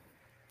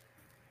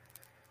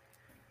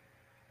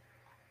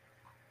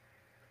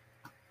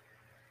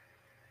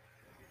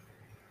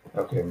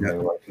 Okay, my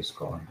wife is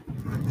calling.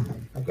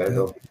 I gotta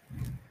go.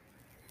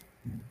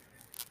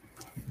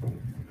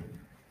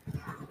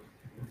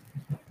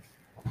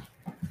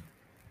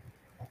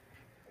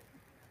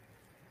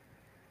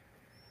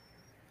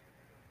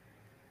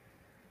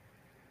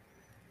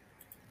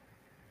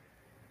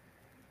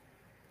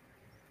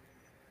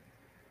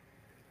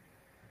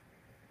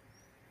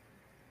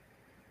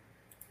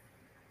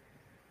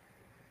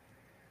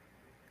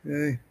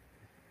 Okay.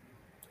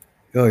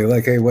 Oh, you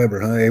like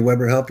Aweber, huh?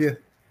 Aweber help you?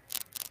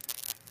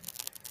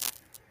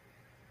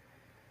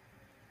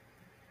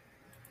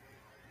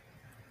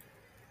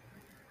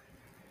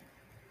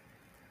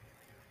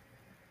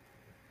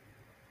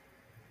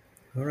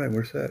 All right,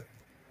 we're set.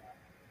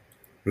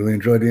 Really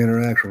enjoyed the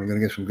interaction. We're going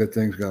to get some good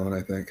things going,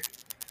 I think.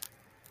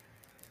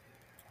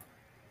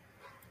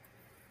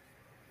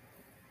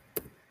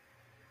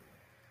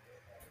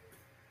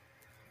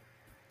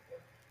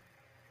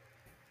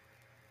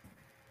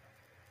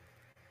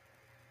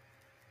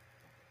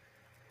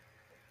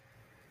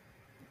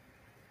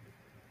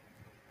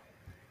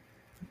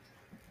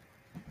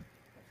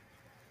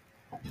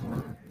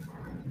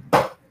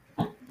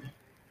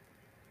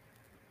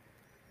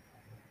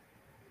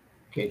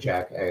 Okay,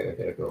 Jack, I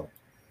gotta go.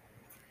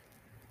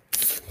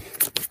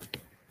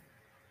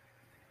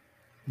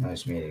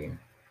 Nice meeting you.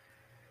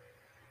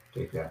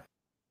 Take care.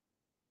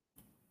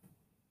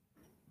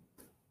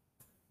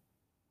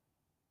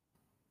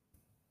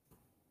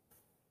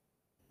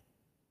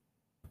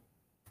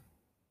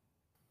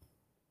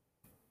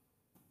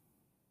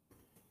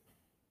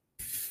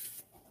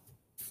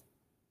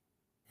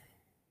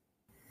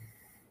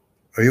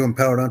 Are you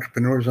Empowered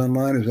Entrepreneurs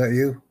Online? Is that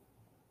you?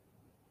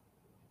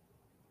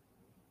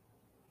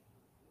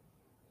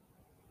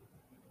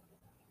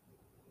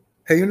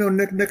 Hey, you know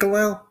Nick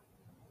Nicolau?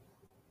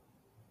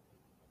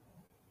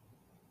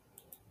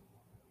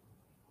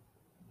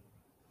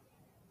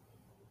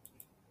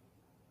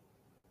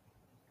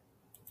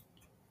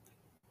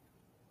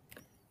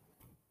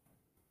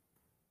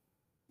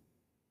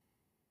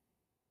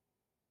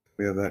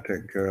 We have that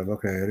taken care of.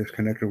 Okay, I just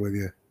connected with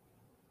you.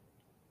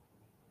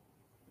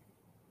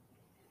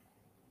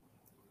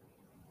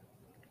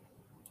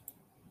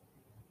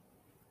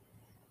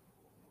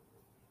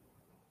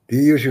 Do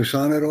you use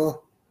Usana at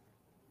all?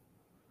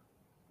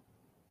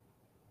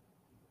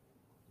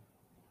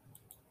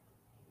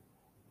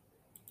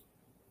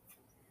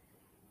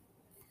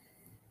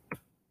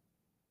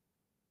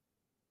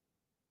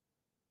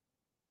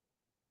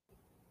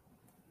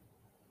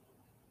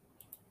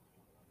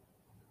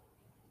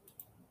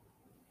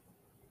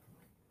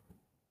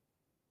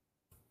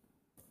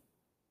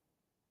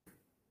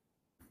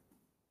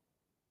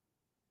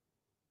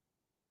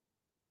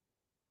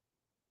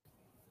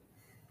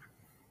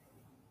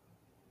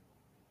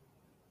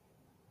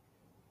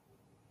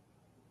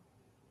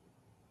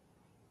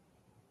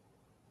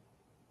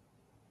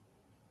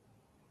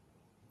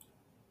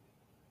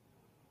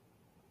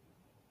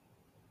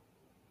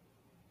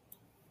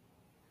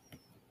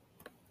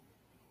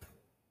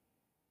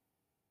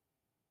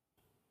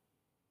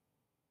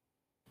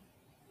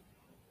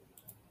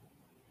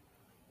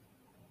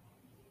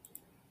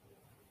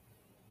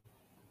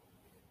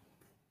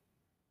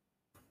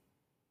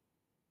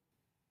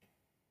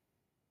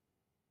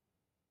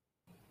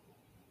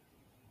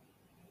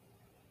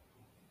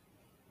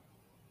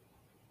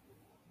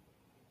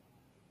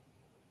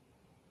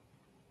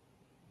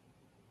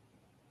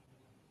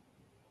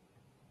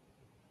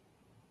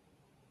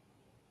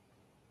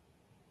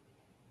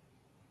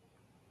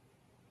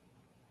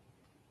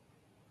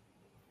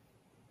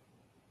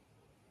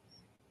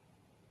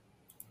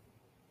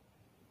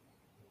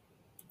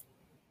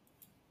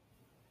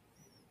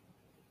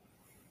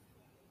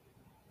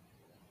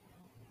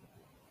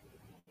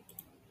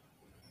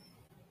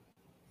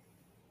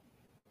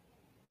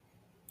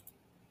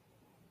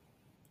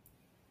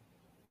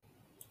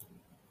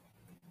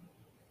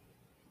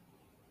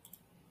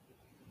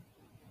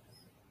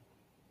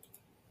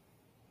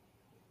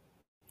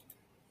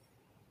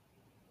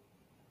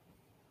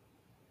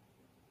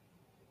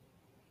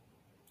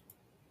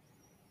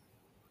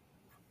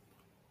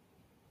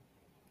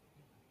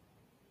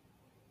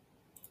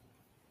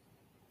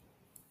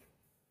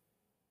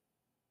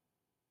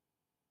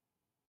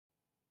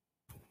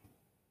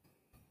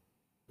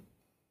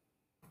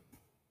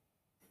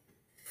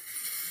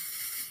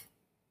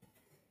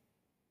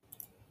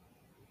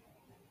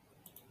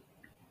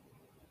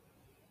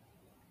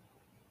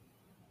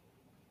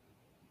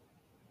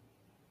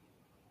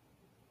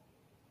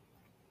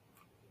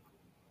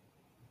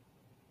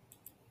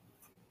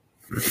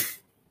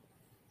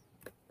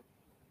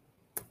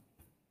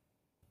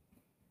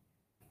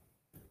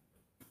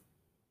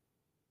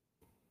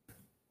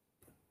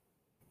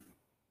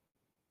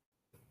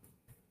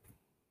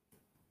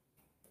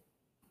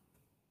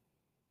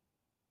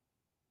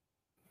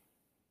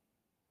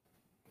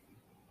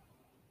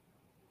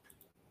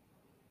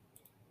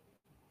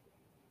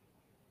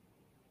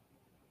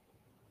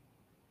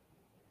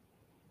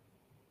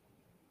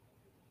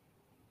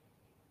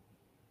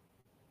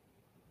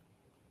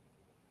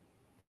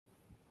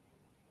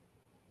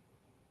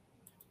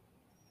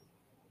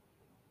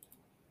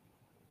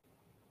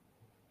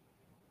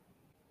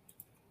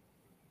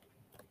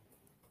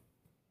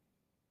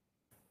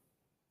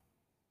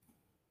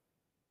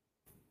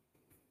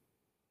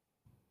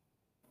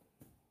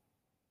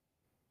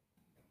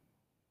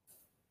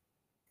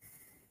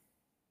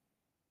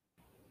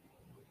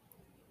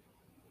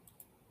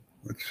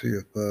 Let's see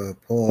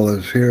if Paul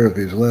is here. If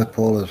he's left,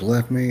 Paul has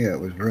left me. It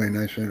was very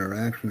nice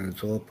interaction, and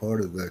it's all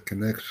part of the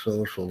Connect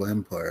social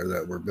empire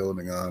that we're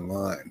building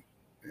online.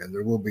 And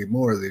there will be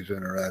more of these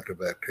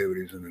interactive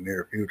activities in the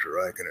near future,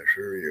 I can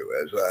assure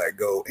you. As I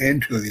go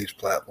into these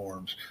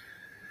platforms,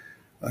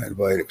 I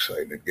invite,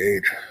 excite, and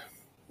engage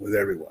with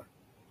everyone.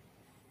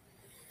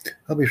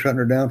 I'll be shutting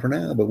her down for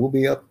now, but we'll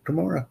be up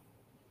tomorrow.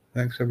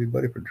 Thanks,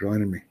 everybody, for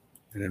joining me.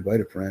 And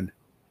invite a friend.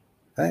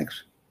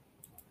 Thanks.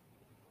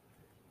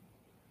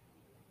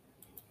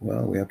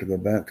 Well, we have to go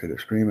back to the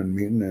streaming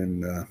meeting,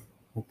 and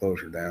we'll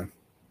close her down.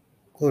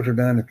 Close her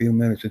down in a few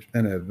minutes. It's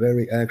been a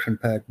very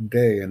action-packed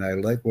day, and I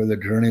like where the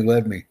journey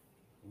led me.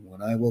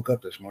 When I woke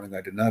up this morning,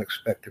 I did not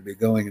expect to be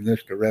going in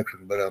this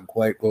direction, but I'm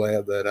quite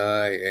glad that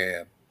I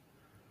am.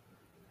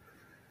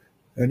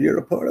 And you're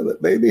a part of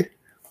it, baby.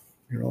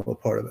 You're all a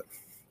part of it.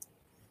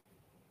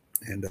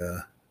 And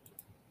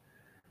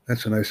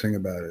that's the nice thing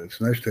about it. It's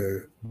nice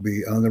to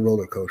be on the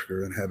roller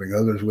coaster and having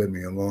others with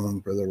me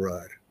along for the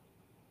ride.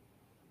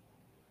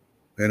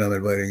 And I'm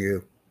inviting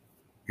you,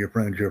 your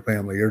friends, your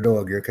family, your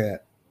dog, your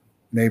cat,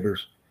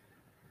 neighbors.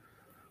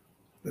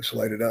 Let's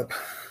light it up.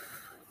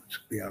 Let's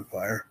be on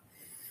fire.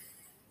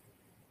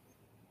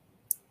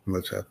 And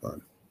let's have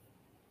fun.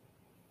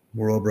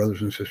 We're all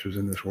brothers and sisters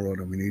in this world,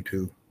 and we need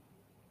to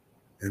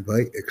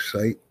invite,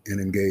 excite, and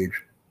engage.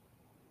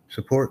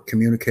 Support,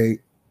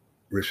 communicate,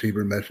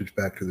 receiver message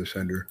back to the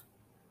sender.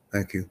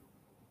 Thank you.